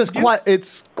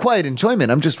it's quiet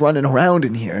enjoyment. I'm just running around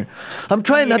in here. I'm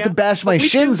trying not to bash my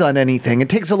shins on anything. It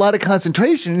takes a lot of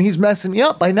concentration, and he's messing me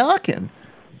up by knocking.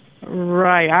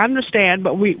 Right, I understand,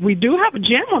 but we do have a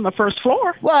gym on the first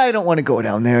floor. Well, I don't want to go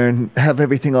down there and have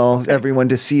everyone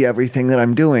to see everything that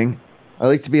I'm doing. I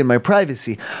like to be in my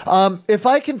privacy. If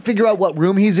I can figure out what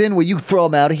room he's in, will you throw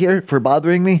him out of here for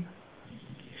bothering me?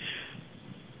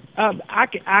 Or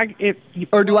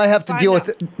do I have to deal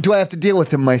with? Do I have to deal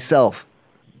with him myself?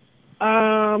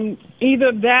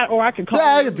 Either that, or I can call.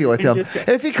 Yeah, I can deal with him.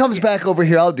 If he comes back over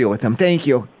here, I'll deal with him. Thank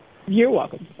you. You're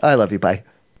welcome. I love you. Bye.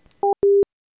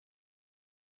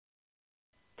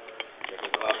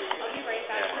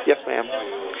 Yes, ma'am.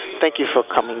 Thank you for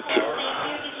coming to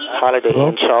Holiday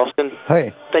Inn Charleston.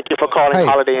 Hey. Thank you for calling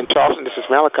Holiday Inn Charleston. This is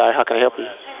Malachi. How can I help you?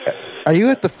 Are you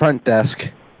at the front desk?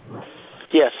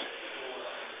 Yes.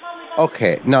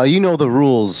 Okay. Now you know the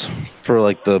rules for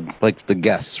the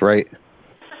guests, right?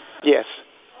 Yes.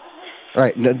 All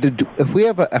right. Now,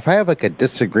 if I have a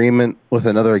disagreement with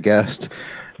another guest,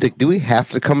 do we have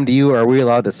to come to you, or are we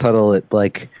allowed to settle it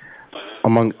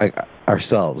among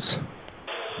ourselves?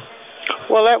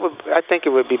 Well, I think it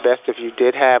would be best if you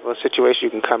did have a situation. You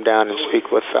can come down and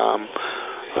speak with a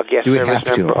guest service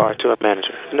member or to a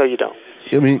manager. No, you don't.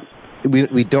 I mean,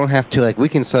 we don't have to. We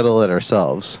can settle it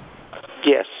ourselves.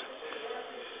 Yes.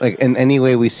 In any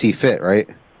way we see fit, right?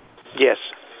 Yes.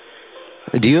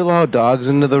 Do you allow dogs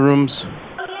into the rooms?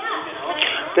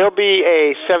 There'll be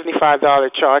a $75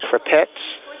 charge for pets.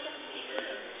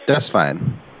 That's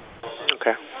fine.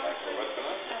 Okay.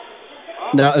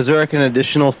 Now, is there an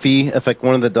additional fee if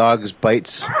one of the dogs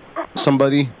bites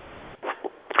somebody?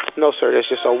 No, sir. There's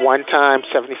just a one-time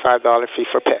 $75 fee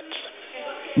for pets.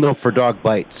 No, for dog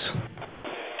bites.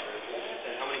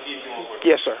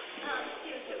 Yes, sir.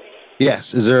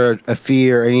 Yes. Is there a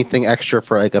fee or anything extra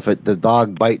for if the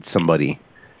dog bites somebody?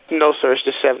 No, sir. It's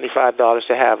just $75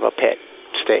 to have a pet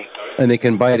stay. And they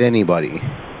can bite anybody?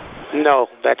 No,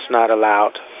 that's not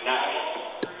allowed.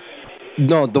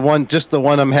 No, the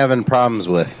one I'm having problems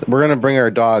with. We're gonna bring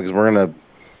our dogs.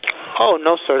 Oh,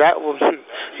 no, sir.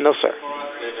 No, sir.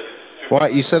 Why?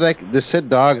 You said the said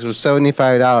dogs was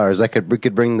 $75. We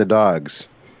could bring the dogs.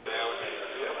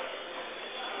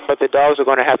 But the dogs are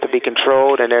going to have to be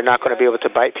controlled, and they're not going to be able to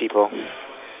bite people.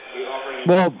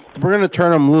 Well, we're gonna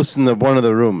turn them loose in one of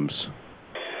the rooms.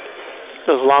 As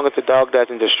long as the dog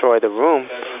doesn't destroy the room,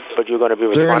 but you're going to be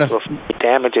responsible for the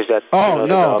damages that. Oh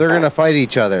no, they're gonna fight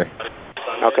each other.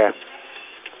 Okay.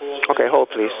 Okay, hold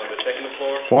please.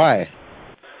 Why?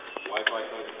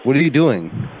 What are you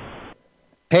doing?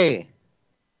 Hey.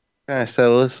 Trying to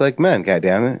settle this like men,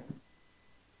 goddammit.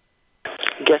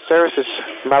 Guest services,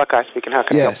 Malachi speaking. How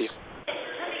can I help you?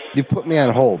 You put me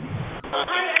on hold.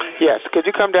 Yes. Could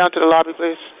you come down to the lobby,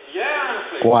 please?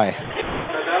 Why?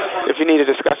 If you need to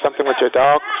discuss something with your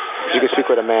dog, you can speak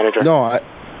with a manager. No,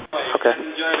 Okay.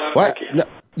 What? No,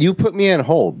 you put me on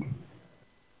hold.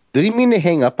 Did he mean to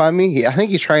hang up on me? I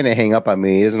think he's trying to hang up on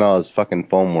me. Isn't all his fucking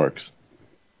phone works?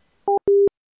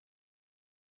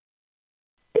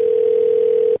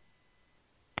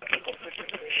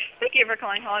 Thank you for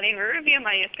calling Holiday Inn Review.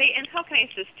 My name is Peyton. How can I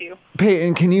assist you?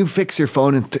 Peyton, can you fix your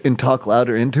phone and talk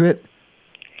louder into it?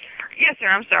 Yes, sir.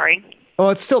 I'm sorry. Oh,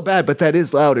 it's still bad, but that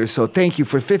is louder, so thank you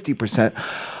for 50%.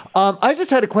 I just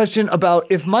had a question about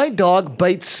if my dog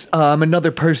bites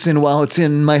another person while it's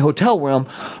in my hotel room,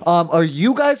 are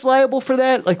you guys liable for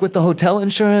that, with the hotel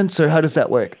insurance, or how does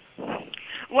that work?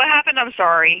 What happened? I'm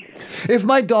sorry. If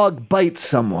my dog bites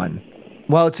someone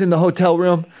while it's in the hotel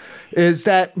room,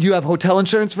 do you have hotel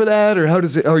insurance for that, or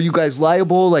are you guys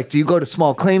liable? Do you go to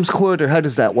small claims court, or how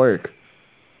does that work?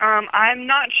 I'm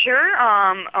not sure.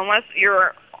 Unless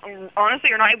honestly,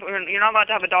 you're not allowed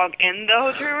to have a dog in the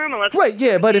hotel room unless. Right,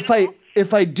 yeah, but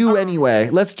if I do anyway,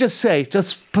 let's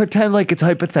just pretend like it's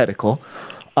hypothetical.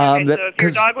 Okay, so if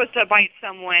your dog was to bite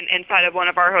someone inside of one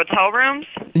of our hotel rooms,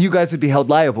 you guys would be held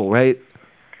liable, right?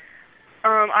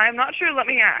 I'm not sure. Let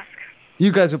me ask.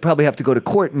 You guys would probably have to go to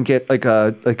court and get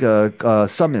a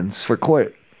summons for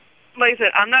court. Like I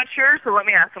said, I'm not sure, so let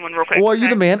me ask someone real quick. Well, are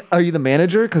you the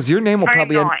manager? Because your name will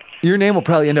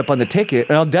probably end up on the ticket,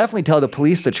 and I'll definitely tell the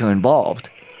police that you're involved.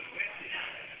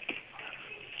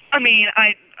 I mean,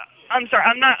 I'm sorry.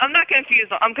 I'm not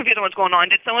confused. I'm confused on what's going on.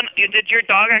 Did your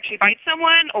dog actually bite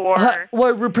someone, or?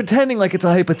 Well, we're pretending like it's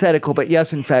a hypothetical, but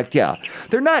yes, in fact, yeah.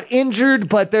 They're not injured,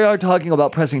 but they are talking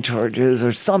about pressing charges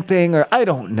or something, or I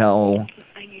don't know.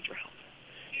 I need your help.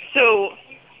 So.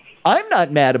 I'm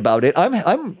not mad about it.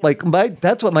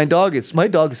 That's what my dog is. My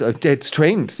dog's it's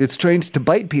trained to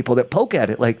bite people that poke at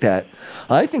it like that.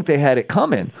 I think they had it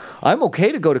coming. I'm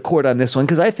okay to go to court on this one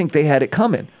because I think they had it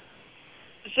coming.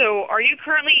 So, are you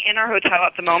currently in our hotel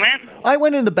at the moment? I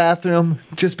went in the bathroom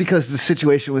just because the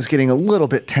situation was getting a little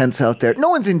bit tense out there. No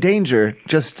one's in danger.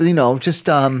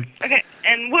 Okay.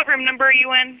 And what room number are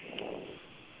you in?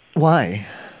 Why?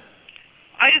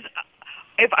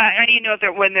 I need to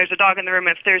know when there's a dog in the room,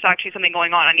 if there's actually something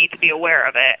going on, I need to be aware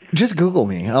of it. Just Google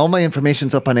me. All my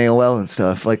information's up on AOL and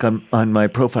stuff, on my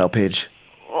profile page.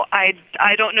 Well, I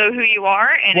don't know who you are,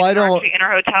 and if you're actually in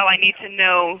our hotel, I need to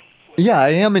know. Yeah, I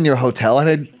am in your hotel, and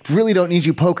I really don't need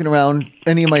you poking around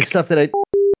any of my stuff that I...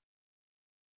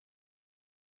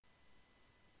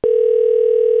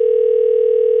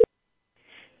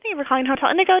 for calling Hotel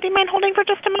Indigo. Do you mind holding for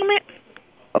just a moment?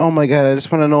 Oh my God, I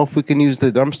just want to know if we can use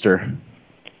the dumpster.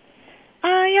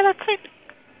 Yeah, that's fine.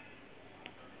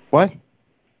 What?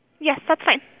 Yes, that's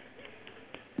fine.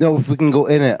 No, if we can go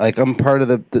in it. Like, I'm part of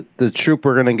the troop.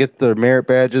 We're going to get the merit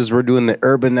badges. We're doing the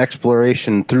urban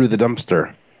exploration through the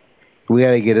dumpster. We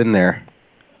got to get in there.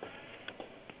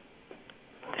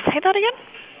 Say that again?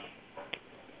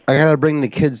 I got to bring the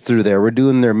kids through there. We're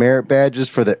doing their merit badges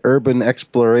for the urban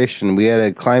exploration. We got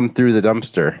to climb through the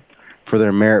dumpster for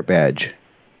their merit badge.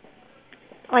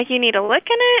 Like you need a lick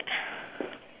in it?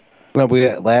 No, we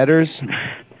got ladders.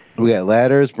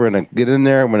 We're going to get in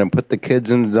there. I'm going to put the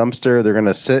kids in the dumpster. They're going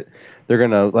to sit. They're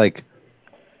going to, like,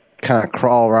 kind of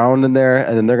crawl around in there,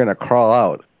 and then they're going to crawl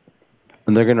out.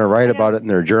 And they're going to write about it in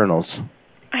their journals.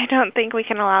 I don't think we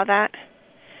can allow that.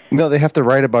 No, they have to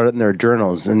write about it in their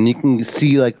journals. And you can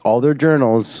see, like, all their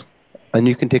journals, and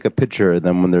you can take a picture of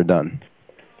them when they're done.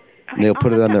 Okay, and they'll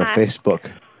put it on their Facebook.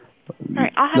 All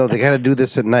right, No, they got to do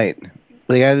this at night.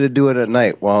 They got to do it at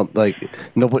night. Well, like,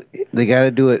 nobody. They got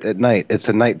to do it at night. It's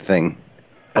a night thing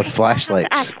with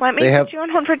flashlights. Let me put you on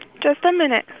hold for just a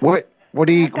minute. What? Where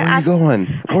are you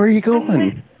going? Where are you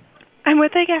going? I'm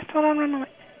with a guest. Hold on one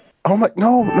moment. Oh my!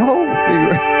 No!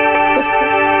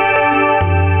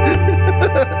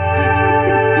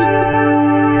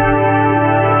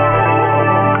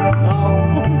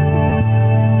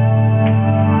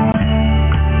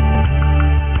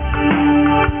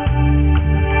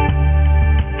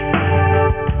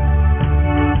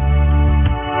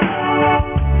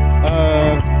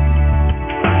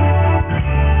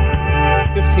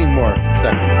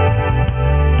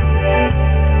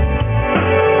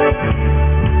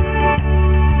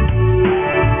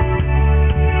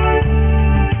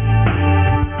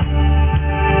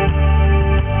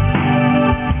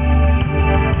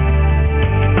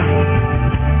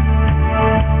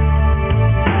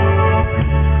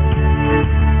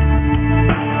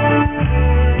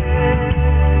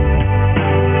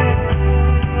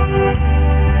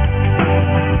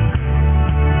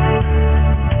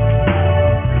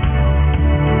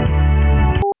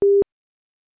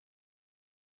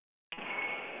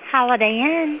 Holiday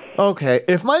Inn. Okay,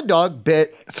 if my dog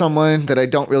bit someone that I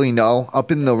don't really know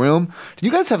up in the room, do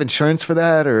you guys have insurance for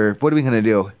that, or what are we going to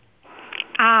do?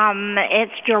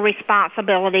 It's your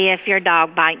responsibility if your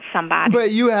dog bites somebody.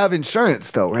 But you have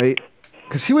insurance, though, right?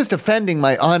 Because he was defending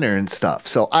my honor and stuff,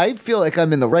 so I feel like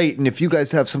I'm in the right, and if you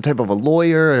guys have some type of a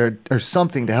lawyer or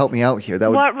something to help me out here, that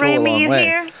would go a long way. What room are you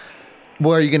here?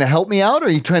 Well, are you going to help me out, or are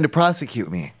you trying to prosecute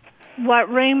me? What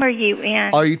room are you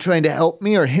in? Are you trying to help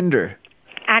me or hinder?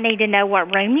 I need to know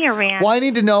what room you're in. Well, I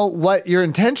need to know what your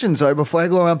intentions are before I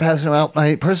go around passing out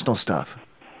my personal stuff.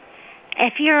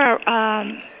 If you're,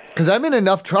 Because I'm in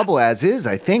enough trouble as is,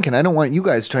 I think, and I don't want you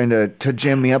guys trying to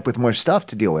jam me up with more stuff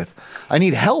to deal with. I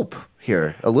need help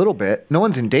here, a little bit. No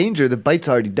one's in danger. The bite's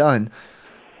already done.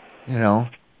 You know.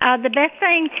 The best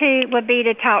thing would be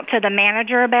to talk to the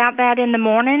manager about that in the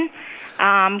morning,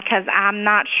 because I'm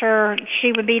not sure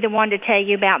she would be the one to tell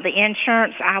you about the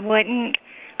insurance. I wouldn't.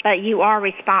 But you are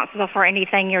responsible for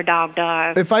anything your dog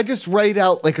does. If I just write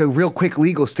out like a real quick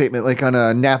legal statement, like on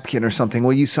a napkin or something,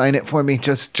 will you sign it for me?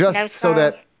 Just no, so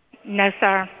that. No,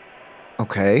 sir.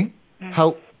 Okay.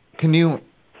 How can you?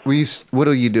 What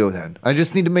do you do then? I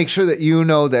just need to make sure that you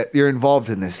know that you're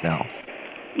involved in this now.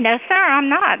 No, sir, I'm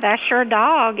not. That's your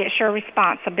dog. It's your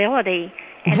responsibility.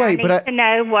 And right, I need to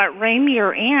know what room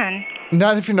you're in.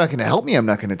 Not if you're not going to help me. I'm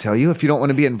not going to tell you. If you don't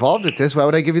want to be involved with this, why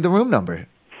would I give you the room number?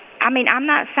 I mean, I'm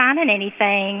not signing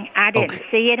anything. I didn't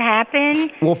see it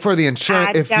happen. Well, for the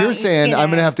insurance, if you're saying I'm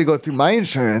going to have to go through my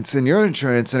insurance and your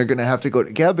insurance and are going to have to go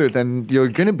together, then you're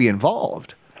going to be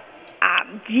involved.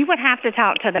 You would have to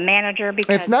talk to the manager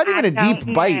because it's not even a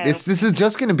deep bite. This is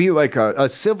just going to be like a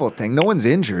civil thing. No one's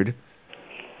injured.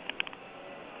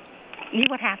 You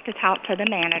would have to talk to the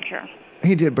manager.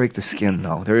 He did break the skin,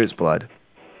 though. There is blood.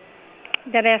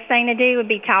 The best thing to do would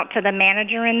be talk to the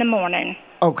manager in the morning.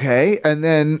 Okay, and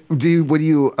then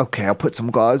okay, I'll put some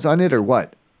gauze on it or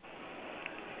what?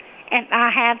 And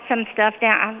I have some stuff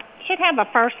down. I should have a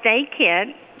first aid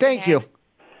kit. Thank you.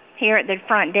 Here at the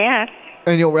front desk.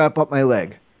 And you'll wrap up my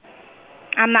leg.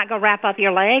 I'm not going to wrap up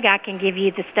your leg. I can give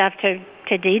you the stuff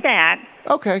to do that.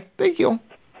 Okay, thank you.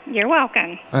 You're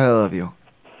welcome. I love you.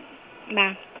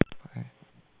 Bye.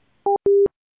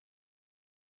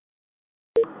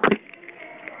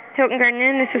 Hilton Garden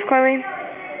Inn, this is Chloe.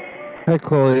 Hi,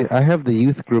 Chloe. I have the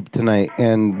youth group tonight,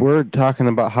 and we're talking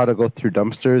about how to go through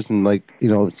dumpsters and, like,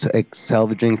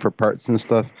 salvaging for parts and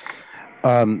stuff.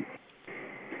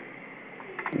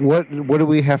 What do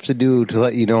we have to do to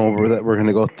let you know that we're going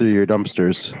to go through your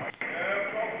dumpsters?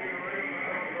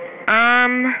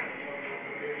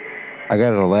 I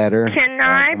got a ladder. Can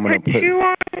I put you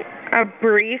on a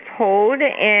brief hold,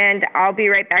 and I'll be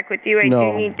right back with you? I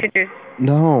do need to just...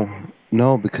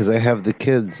 No, because I have the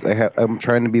kids. I'm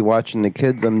trying to be watching the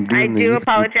kids. I'm doing the youth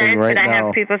group thing right now. I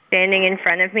have people standing in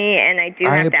front of me, and I do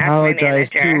have to ask my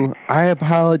manager. I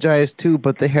apologize too,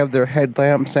 but they have their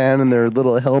headlamps on and their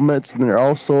little helmets, and they're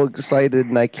all so excited,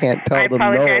 and I can't tell them no.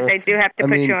 I apologize. I do have to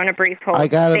put you on a brief hold. I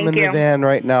got them in the van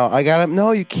right now. I got them.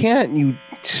 No, you can't. You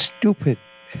stupid.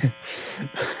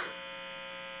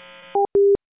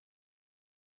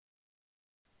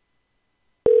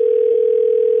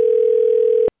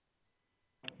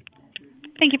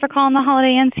 Thank you for calling the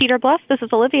Holiday Inn Cedar Bluff. This is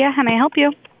Olivia. How may I help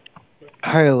you?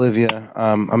 Hi, Olivia.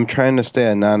 I'm trying to stay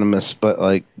anonymous,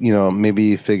 but maybe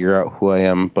you figure out who I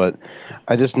am. But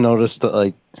I just noticed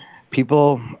that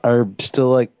people are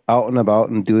still out and about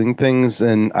and doing things,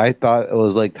 and I thought it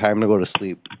was time to go to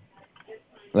sleep.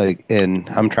 And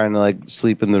I'm trying to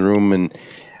sleep in the room, and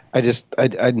I just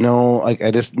know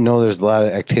there's a lot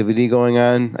of activity going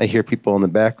on. I hear people in the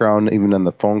background, even on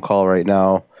the phone call right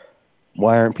now.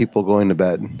 Why aren't people going to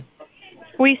bed?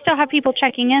 We still have people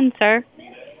checking in, sir.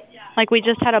 We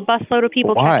just had a busload of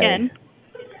people check in.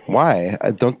 Why?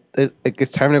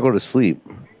 It's time to go to sleep.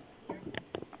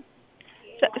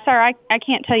 Sir, I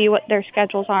can't tell you what their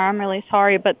schedules are. I'm really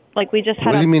sorry, but we just had.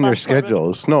 What do you mean their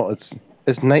schedules? No,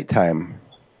 it's nighttime.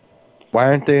 Why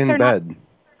aren't they in bed?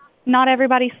 Not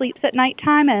everybody sleeps at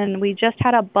nighttime, and we just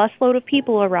had a busload of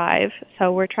people arrive,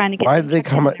 so we're trying to get. Why do they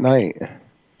come at night?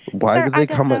 Why do they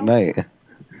come at night?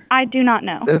 I do not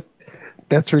know.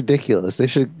 That's ridiculous. They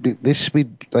should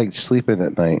be sleeping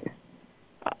at night.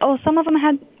 Oh, some of them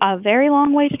had a very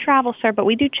long way to travel, sir, but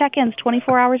we do check-ins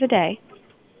 24 hours a day.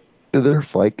 Did their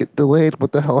flight get delayed?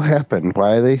 What the hell happened?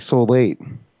 Why are they so late?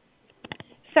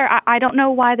 Sir, I don't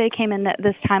know why they came in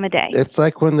this time of day. It's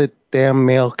like when the damn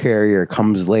mail carrier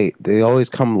comes late. They always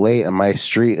come late on my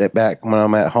street back when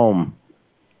I'm at home.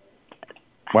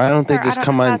 Why don't they just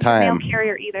come on time? Mail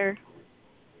carrier either.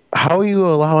 How are you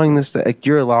allowing this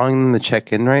you're allowing them to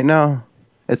check in right now?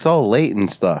 It's all late and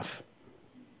stuff.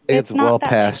 It's well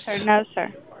past. Late, sir. No,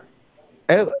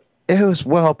 sir. It was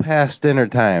well past dinner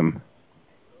time.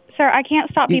 Sir, I can't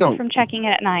stop people from checking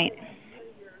in at night.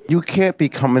 You can't be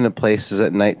coming to places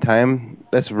at nighttime.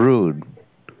 That's rude.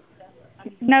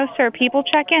 No, sir. People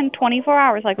check in 24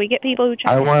 hours. We get people who check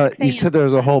in. You said there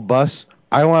was a whole bus.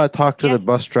 I want to talk to the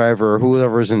bus driver or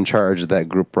whoever's in charge of that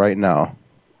group right now.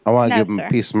 I want to give them a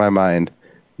piece of my mind.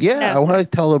 Yeah, I want to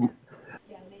tell them.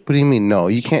 What do you mean no?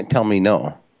 You can't tell me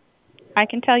no. I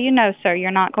can tell you no, sir.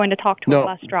 You're not going to talk to a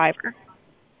bus driver.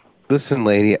 Listen,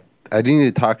 lady, I do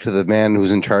need to talk to the man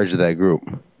who's in charge of that group.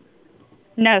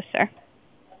 No, sir.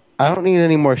 I don't need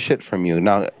any more shit from you.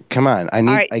 Now, come on. All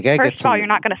right, first of all, you're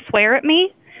not going to swear at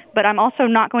me, but I'm also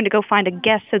not going to go find a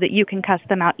guest so that you can cuss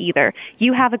them out either.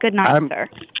 You have a good night, sir.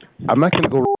 I'm not going to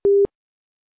go...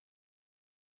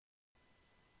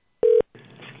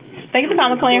 Thank you for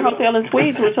calling McLean Hotel and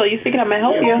Suites. Patel, you speaking? How may I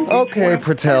help you? Okay,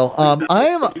 Patel. I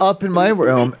am up in my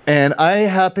room, and I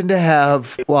happen to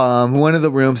have one of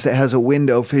the rooms that has a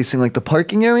window facing the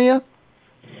parking area.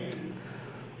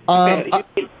 What?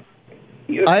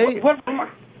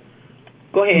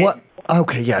 Go ahead. What?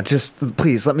 Okay, yeah, just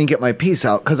please let me get my piece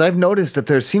out, because I've noticed that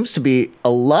there seems to be a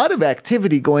lot of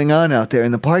activity going on out there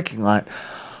in the parking lot.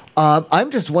 I'm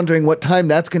just wondering what time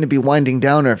that's going to be winding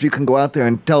down, or if you can go out there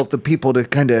and tell the people to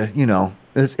kind of,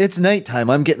 it's nighttime.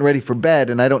 I'm getting ready for bed,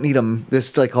 and I don't need them,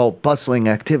 this all bustling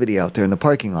activity out there in the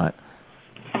parking lot.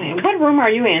 What room are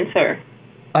you in, sir?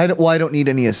 I don't need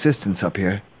any assistance up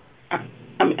here.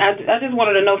 I just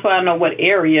wanted to know so I know what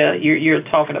area you're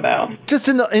talking about. Just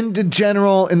in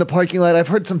the parking lot. I've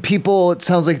heard some people, it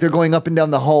sounds like they're going up and down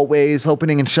the hallways,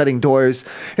 opening and shutting doors.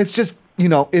 It's just,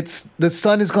 it's the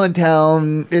sun has gone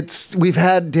down. We've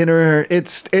had dinner.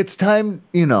 It's time,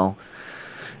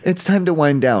 it's time to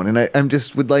wind down. And I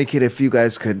just would like it if you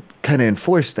guys could kind of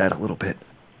enforce that a little bit.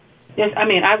 Yes,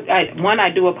 I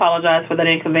do apologize for that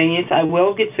inconvenience. I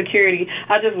will get security.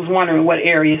 I just was wondering what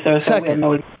area, sir.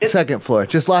 Second floor.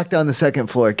 Just lock down the second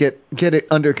floor. Get it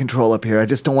under control up here. I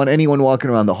just don't want anyone walking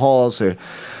around the halls or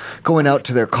going out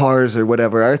to their cars or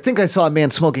whatever. I think I saw a man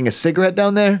smoking a cigarette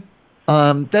down there.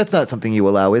 That's not something you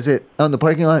allow, is it, on the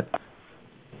parking lot?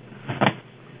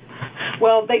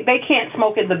 Well, they can't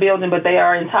smoke in the building, but they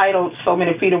are entitled so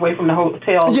many feet away from the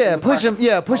hotel. Yeah, push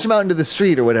them out into the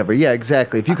street or whatever. Yeah,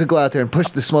 exactly. If you could go out there and push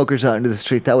the smokers out into the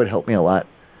street, that would help me a lot.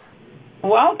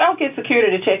 Well, I'll get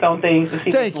security to check on things to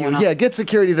see Thank you. Yeah, get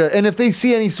security to, and if they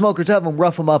see any smokers, have them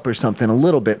rough them up or something a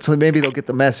little bit, so maybe they'll get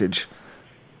the message.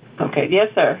 Okay. Yes,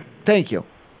 sir. Thank you.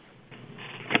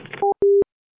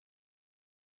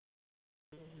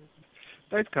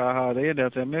 That's called holiday in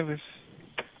downtown Memphis.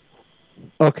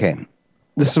 Okay,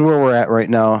 this is where we're at right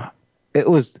now.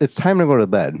 It's time to go to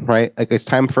bed, right? Like it's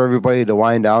time for everybody to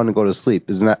wind down and go to sleep.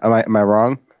 Isn't that? Am I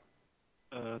wrong?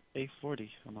 8:40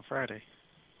 on a Friday.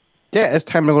 Yeah, it's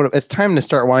time to go to. It's time to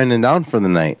start winding down for the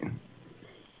night.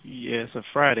 Yeah, it's a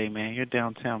Friday, man. You're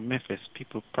downtown Memphis.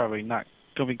 People probably not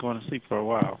gonna be going to sleep for a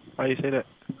while. Why do you say that?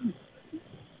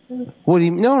 What do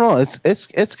you? No.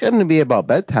 It's going to be about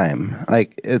bedtime.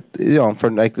 Like for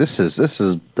like this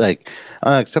is like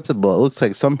unacceptable. It looks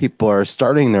like some people are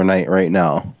starting their night right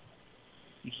now.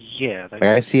 Yeah. Like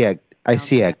I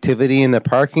see activity in the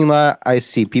parking lot. I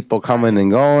see people coming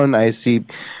and going. I see.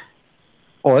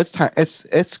 Oh, it's time.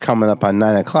 It's coming up on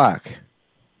 9 o'clock.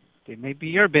 It may be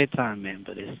your bedtime, man,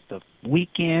 but it's the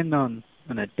weekend on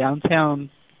a downtown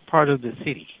part of the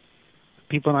city.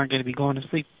 People aren't going to be going to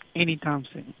sleep anytime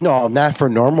soon. No, not for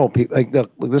normal people. Like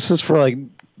this is for like.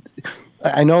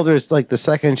 I know there's like the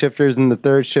second shifters and the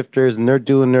third shifters, and they're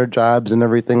doing their jobs and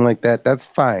everything like that. That's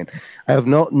fine. I have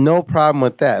no problem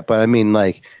with that. But I mean,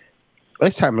 like,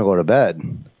 it's time to go to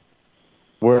bed.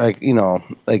 We're like,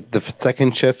 like the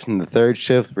second shift and the third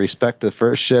shift respect the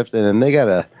first shift, and then they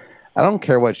gotta. I don't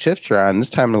care what shift you're on. It's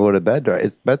time to go to bed. Right?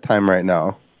 It's bedtime right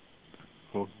now.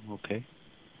 Oh, okay.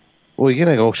 Well, you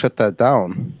gotta go shut that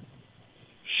down.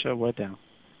 Shut what down?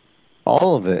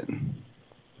 All of it.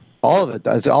 All of it.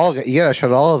 It's all. You gotta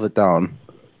shut all of it down.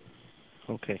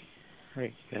 Okay.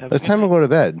 Right. It's time to go to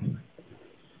bed.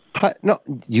 No,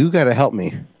 you gotta help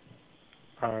me.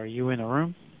 Are you in a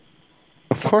room?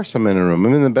 Of course I'm in a room.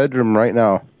 I'm in the bedroom right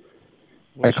now.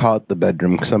 I call it the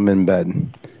bedroom because I'm in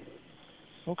bed.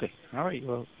 Okay. All right.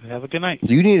 Well, have a good night.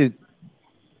 You need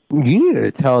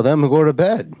to tell them to go to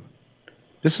bed.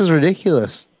 This is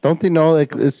ridiculous. Don't they know?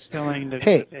 Like it's. Telling them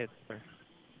Hey. to bed, sir.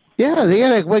 Yeah, they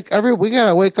gotta we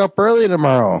gotta wake up early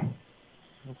tomorrow.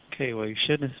 Okay. Well, you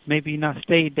should have maybe not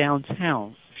stayed downtown.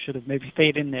 You should have maybe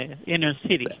stayed in the inner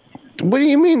city. What do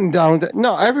you mean downtown?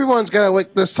 No, everyone's gotta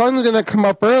wake. The sun's gonna come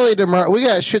up early tomorrow. We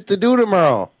got shit to do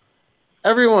tomorrow.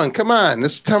 Everyone, come on.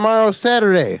 This tomorrow's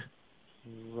Saturday.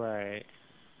 Right.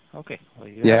 Okay. Well,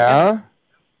 Yeah?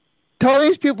 Tell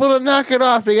these people to knock it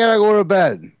off. They gotta go to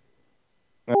bed.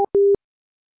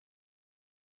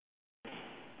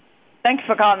 Thanks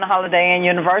for calling the Holiday Inn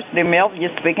University.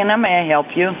 Melvia speaking. How may I help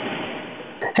you?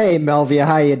 Hey, Melvia.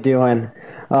 How you doing?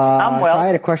 I'm well. So I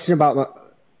had a question about my...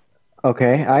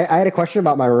 Okay. I had a question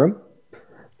about my room.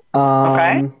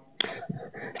 Okay.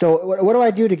 So what do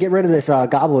I do to get rid of this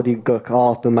gobbledygook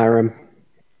all up in my room?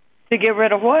 To get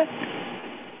rid of what?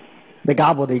 The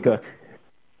gobbledygook.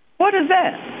 What is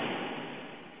that?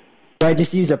 Do I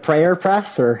just use a prayer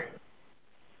press or?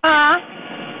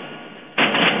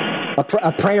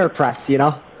 A prayer press,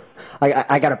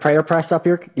 I got a prayer press up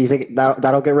here. Do you think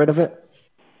that'll get rid of it?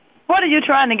 What are you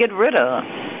trying to get rid of?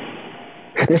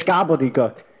 This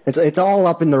gobbledygook. It's all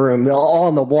up in the room, all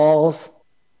on the walls.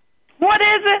 What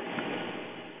is it?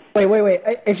 Wait.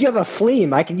 If you have a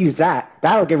phlegm, I can use that.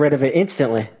 That'll get rid of it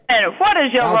instantly. And what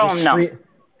is your room number?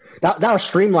 That'll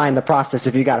streamline the process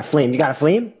if you got a phlegm. You got a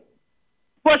phlegm?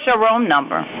 What's your room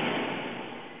number?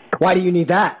 Why do you need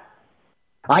that?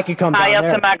 I could come down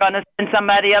there. Am I going to send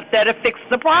somebody up there to fix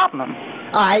the problem?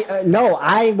 No,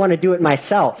 I want to do it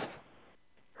myself.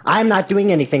 I'm not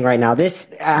doing anything right now.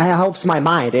 This helps my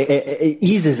mind. It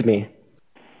eases me.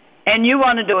 And you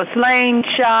want to do a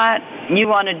slingshot? You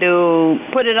want to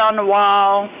put it on the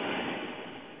wall?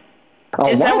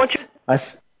 Is that what you...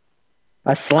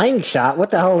 A slingshot?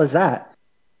 What the hell is that?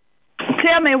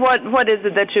 Tell me what is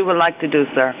it that you would like to do,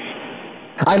 sir?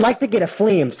 I'd like to get a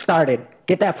phlegm started.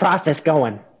 Get that process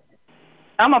going.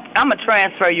 I'm a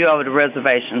transfer you over to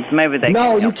reservations. Maybe they.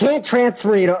 No, you can't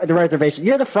transfer me to the reservation.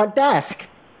 You're the front desk.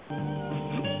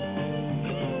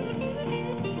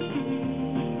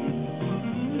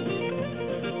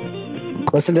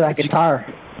 Listen to that guitar.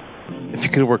 If you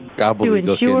could work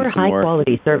gobbledygook to ensure in some more.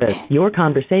 high-quality service, your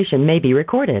conversation may be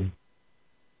recorded.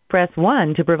 Press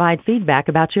 1 to provide feedback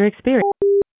about your experience.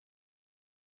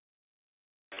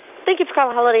 Thank you for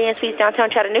calling Holiday Inn Suites downtown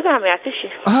Chattanooga. How may I assist you?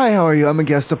 Hi, how are you? I'm a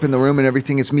guest up in the room and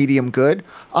everything is medium good.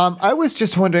 I was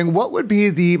just wondering what would be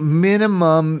the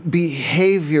minimum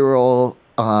behavioral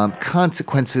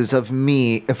consequences of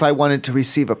me if I wanted to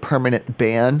receive a permanent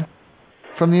ban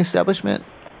from the establishment?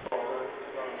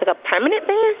 Like a permanent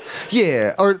ban?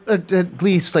 Yeah, or at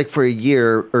least like for a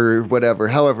year or whatever,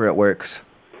 however it works.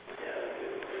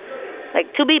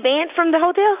 Like to be banned from the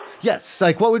hotel? Yes,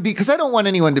 like what would be, because I don't want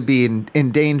anyone to be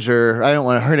in danger. I don't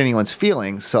want to hurt anyone's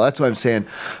feelings. So that's what I'm saying.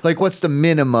 Like what's the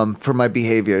minimum for my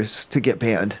behaviors to get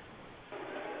banned?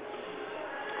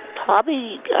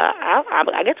 Probably,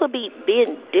 I guess would be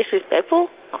being disrespectful.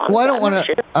 Honestly, Well, I don't want to.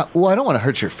 Sure. I don't want to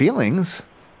hurt your feelings.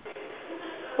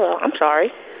 Well, I'm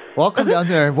sorry. Well, I'll come down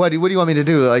there. What do you want me to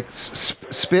do? Like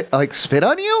spit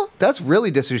on you? That's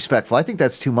really disrespectful. I think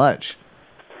that's too much.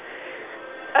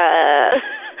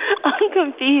 I'm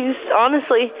confused.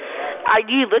 Honestly, are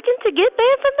you looking to get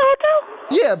banned from the hotel?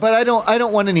 Yeah, but I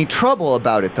don't want any trouble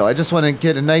about it though. I just want to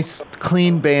get a nice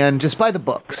clean ban, just by the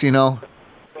books, you know.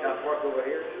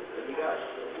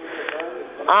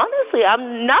 Honestly,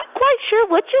 I'm not quite sure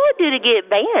what you would do to get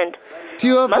banned. Do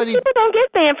you have Most people don't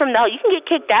get banned from the hotel. You can get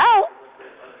kicked out.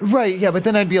 Right, yeah, but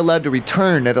then I'd be allowed to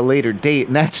return at a later date,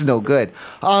 and that's no good.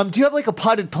 Do you have like a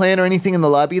potted plant or anything in the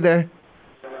lobby there?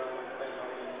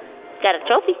 Got a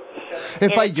trophy.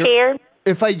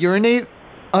 If I urinate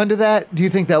onto that, do you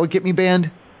think that would get me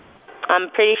banned? I'm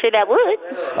pretty sure that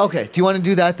would. Okay, do you want to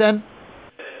do that then?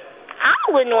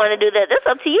 I wouldn't want to do that. That's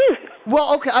up to you.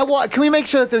 Well, okay. Can we make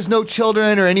sure that there's no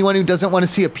children or anyone who doesn't want to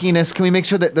see a penis? Can we make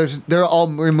sure that they're all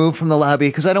removed from the lobby?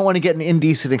 Because I don't want to get an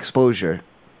indecent exposure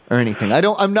or anything.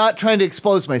 I'm not trying to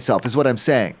expose myself, is what I'm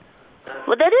saying.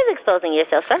 Well, that is exposing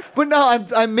yourself, sir. But no,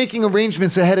 I'm making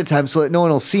arrangements ahead of time so that no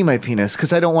one will see my penis,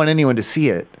 because I don't want anyone to see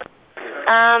it.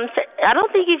 I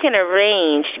don't think you can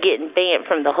arrange getting banned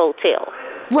from the hotel.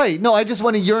 Right. No, I just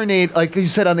want to urinate, like you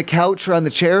said, on the couch or on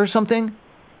the chair or something.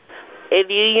 If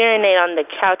you urinate on the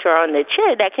couch or on the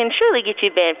chair, that can surely get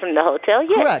you banned from the hotel,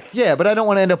 yes. Correct, yeah, but I don't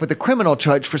want to end up with a criminal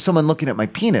charge for someone looking at my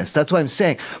penis. That's what I'm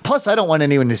saying. Plus, I don't want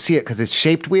anyone to see it because it's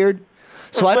shaped weird.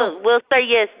 So I don't. Well, sir,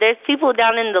 yes, there's people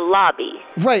down in the lobby.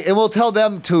 Right, and we'll tell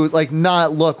them to, like,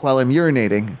 not look while I'm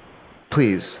urinating.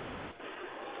 Please.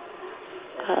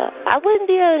 I wouldn't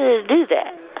be able to do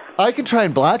that. I can try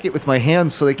and block it with my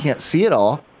hands so they can't see it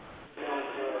all.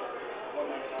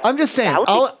 I'm just saying,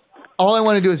 all I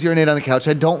want to do is urinate on the couch.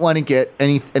 I don't want to get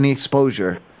any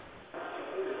exposure.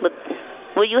 But,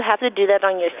 well, you have to do that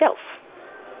on yourself.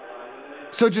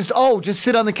 So just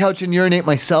sit on the couch and urinate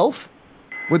myself?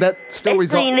 Would that still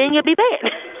result? And then you'll be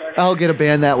banned. I'll get a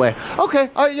ban that way. Okay,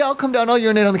 all right, yeah, I'll come down. I'll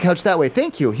urinate on the couch that way.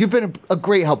 Thank you. You've been a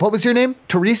great help. What was your name?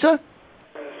 Teresa?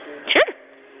 Sure.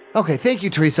 Okay, thank you,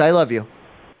 Teresa. I love you.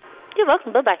 You're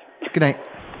welcome. Bye-bye. Good night.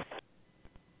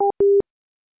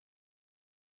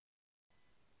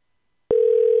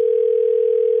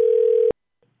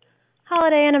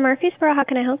 Holiday Inn in Murfreesboro, how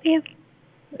can I help you?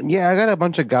 Yeah, I got a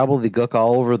bunch of gobbledygook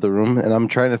all over the room, and I'm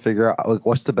trying to figure out like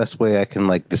what's the best way I can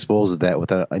like dispose of that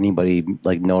without anybody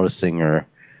like noticing, or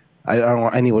I don't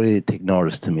want anybody to take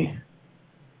notice to me.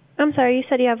 I'm sorry, you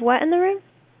said you have what in the room?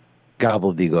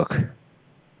 Gobbledygook.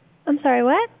 I'm sorry,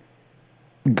 what?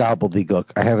 Gobbledygook.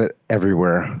 I have it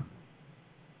everywhere.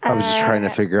 I was just trying to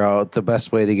figure out the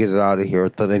best way to get it out of here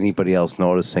without anybody else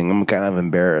noticing. I'm kind of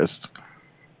embarrassed.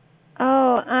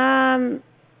 Oh,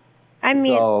 I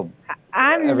mean,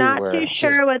 I'm everywhere. not too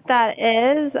sure what that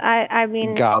is. I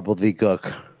mean,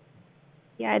 gobbledygook.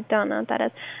 Yeah, I don't know what that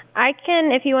is. I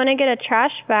can, if you want to get a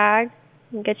trash bag,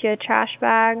 I can get you a trash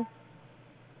bag.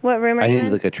 What room are you in?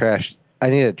 I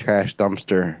need a trash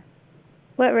dumpster.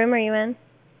 What room are you in?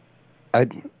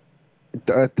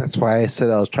 That's why I said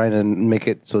I was trying to make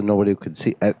it so nobody could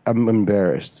see. I'm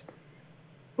embarrassed.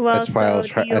 Well, that's why I was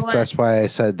trying. That's why I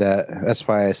said that. That's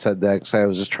why I said that, because I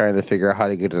was just trying to figure out how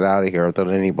to get it out of here without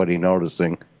anybody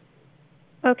noticing.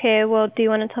 Okay. Well, do you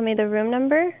want to tell me the room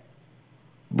number?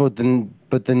 But then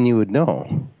you would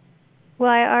know. Well,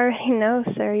 I already know,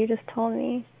 sir. You just told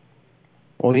me.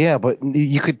 Well, yeah, but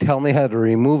you could tell me how to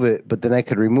remove it, but then I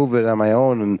could remove it on my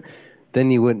own, and then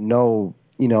you wouldn't know.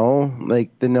 You know, like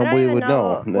then nobody would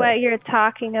know what you're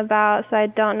talking about, so I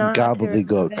don't know how to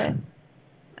remove it. Okay.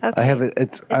 I have it.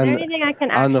 It's Is there anything I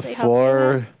can on the actually help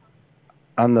you with?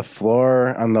 on the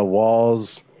floor, on the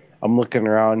walls. I'm looking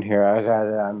around here. I got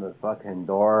it on the fucking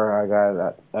door. I got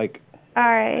it like. All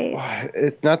right.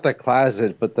 It's not the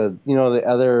closet, but the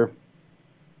other.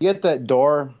 You get that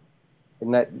door,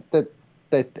 and that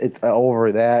it's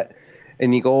over that,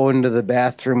 and you go into the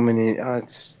bathroom, and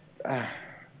it's.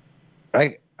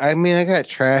 I mean, I got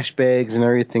trash bags and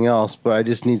everything else, but I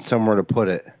just need somewhere to put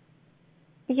it.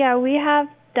 Yeah, we have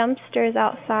dumpsters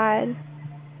outside.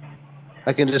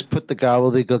 I can just put the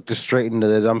gobbledygook just straight into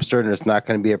the dumpster, and it's not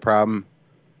going to be a problem.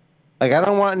 Like, I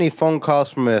don't want any phone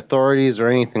calls from the authorities or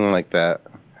anything like that.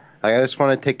 Like, I just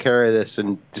want to take care of this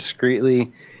and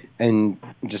discreetly and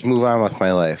just move on with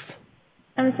my life.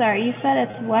 I'm sorry, you said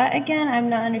it's what again? I'm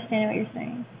not understanding what you're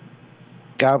saying.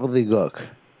 Gobbledygook.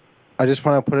 I just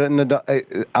want to put it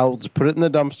in I'll just put it in the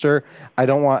dumpster. I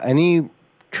don't want any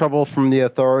trouble from the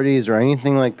authorities or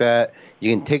anything like that,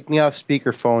 you can take me off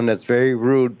speakerphone. That's very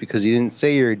rude because you didn't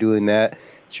say you were doing that.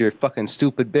 So you're a fucking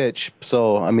stupid bitch.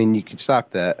 So, I mean, you can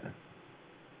stop that.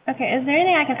 Okay, is there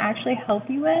anything I can actually help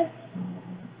you with?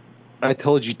 I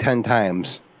told you 10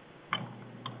 times.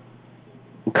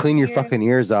 Clean your fucking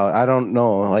ears out. I don't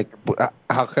know. Like,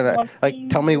 how can I? Like,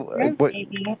 tell me. What?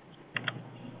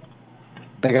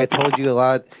 Like I told you a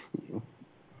lot.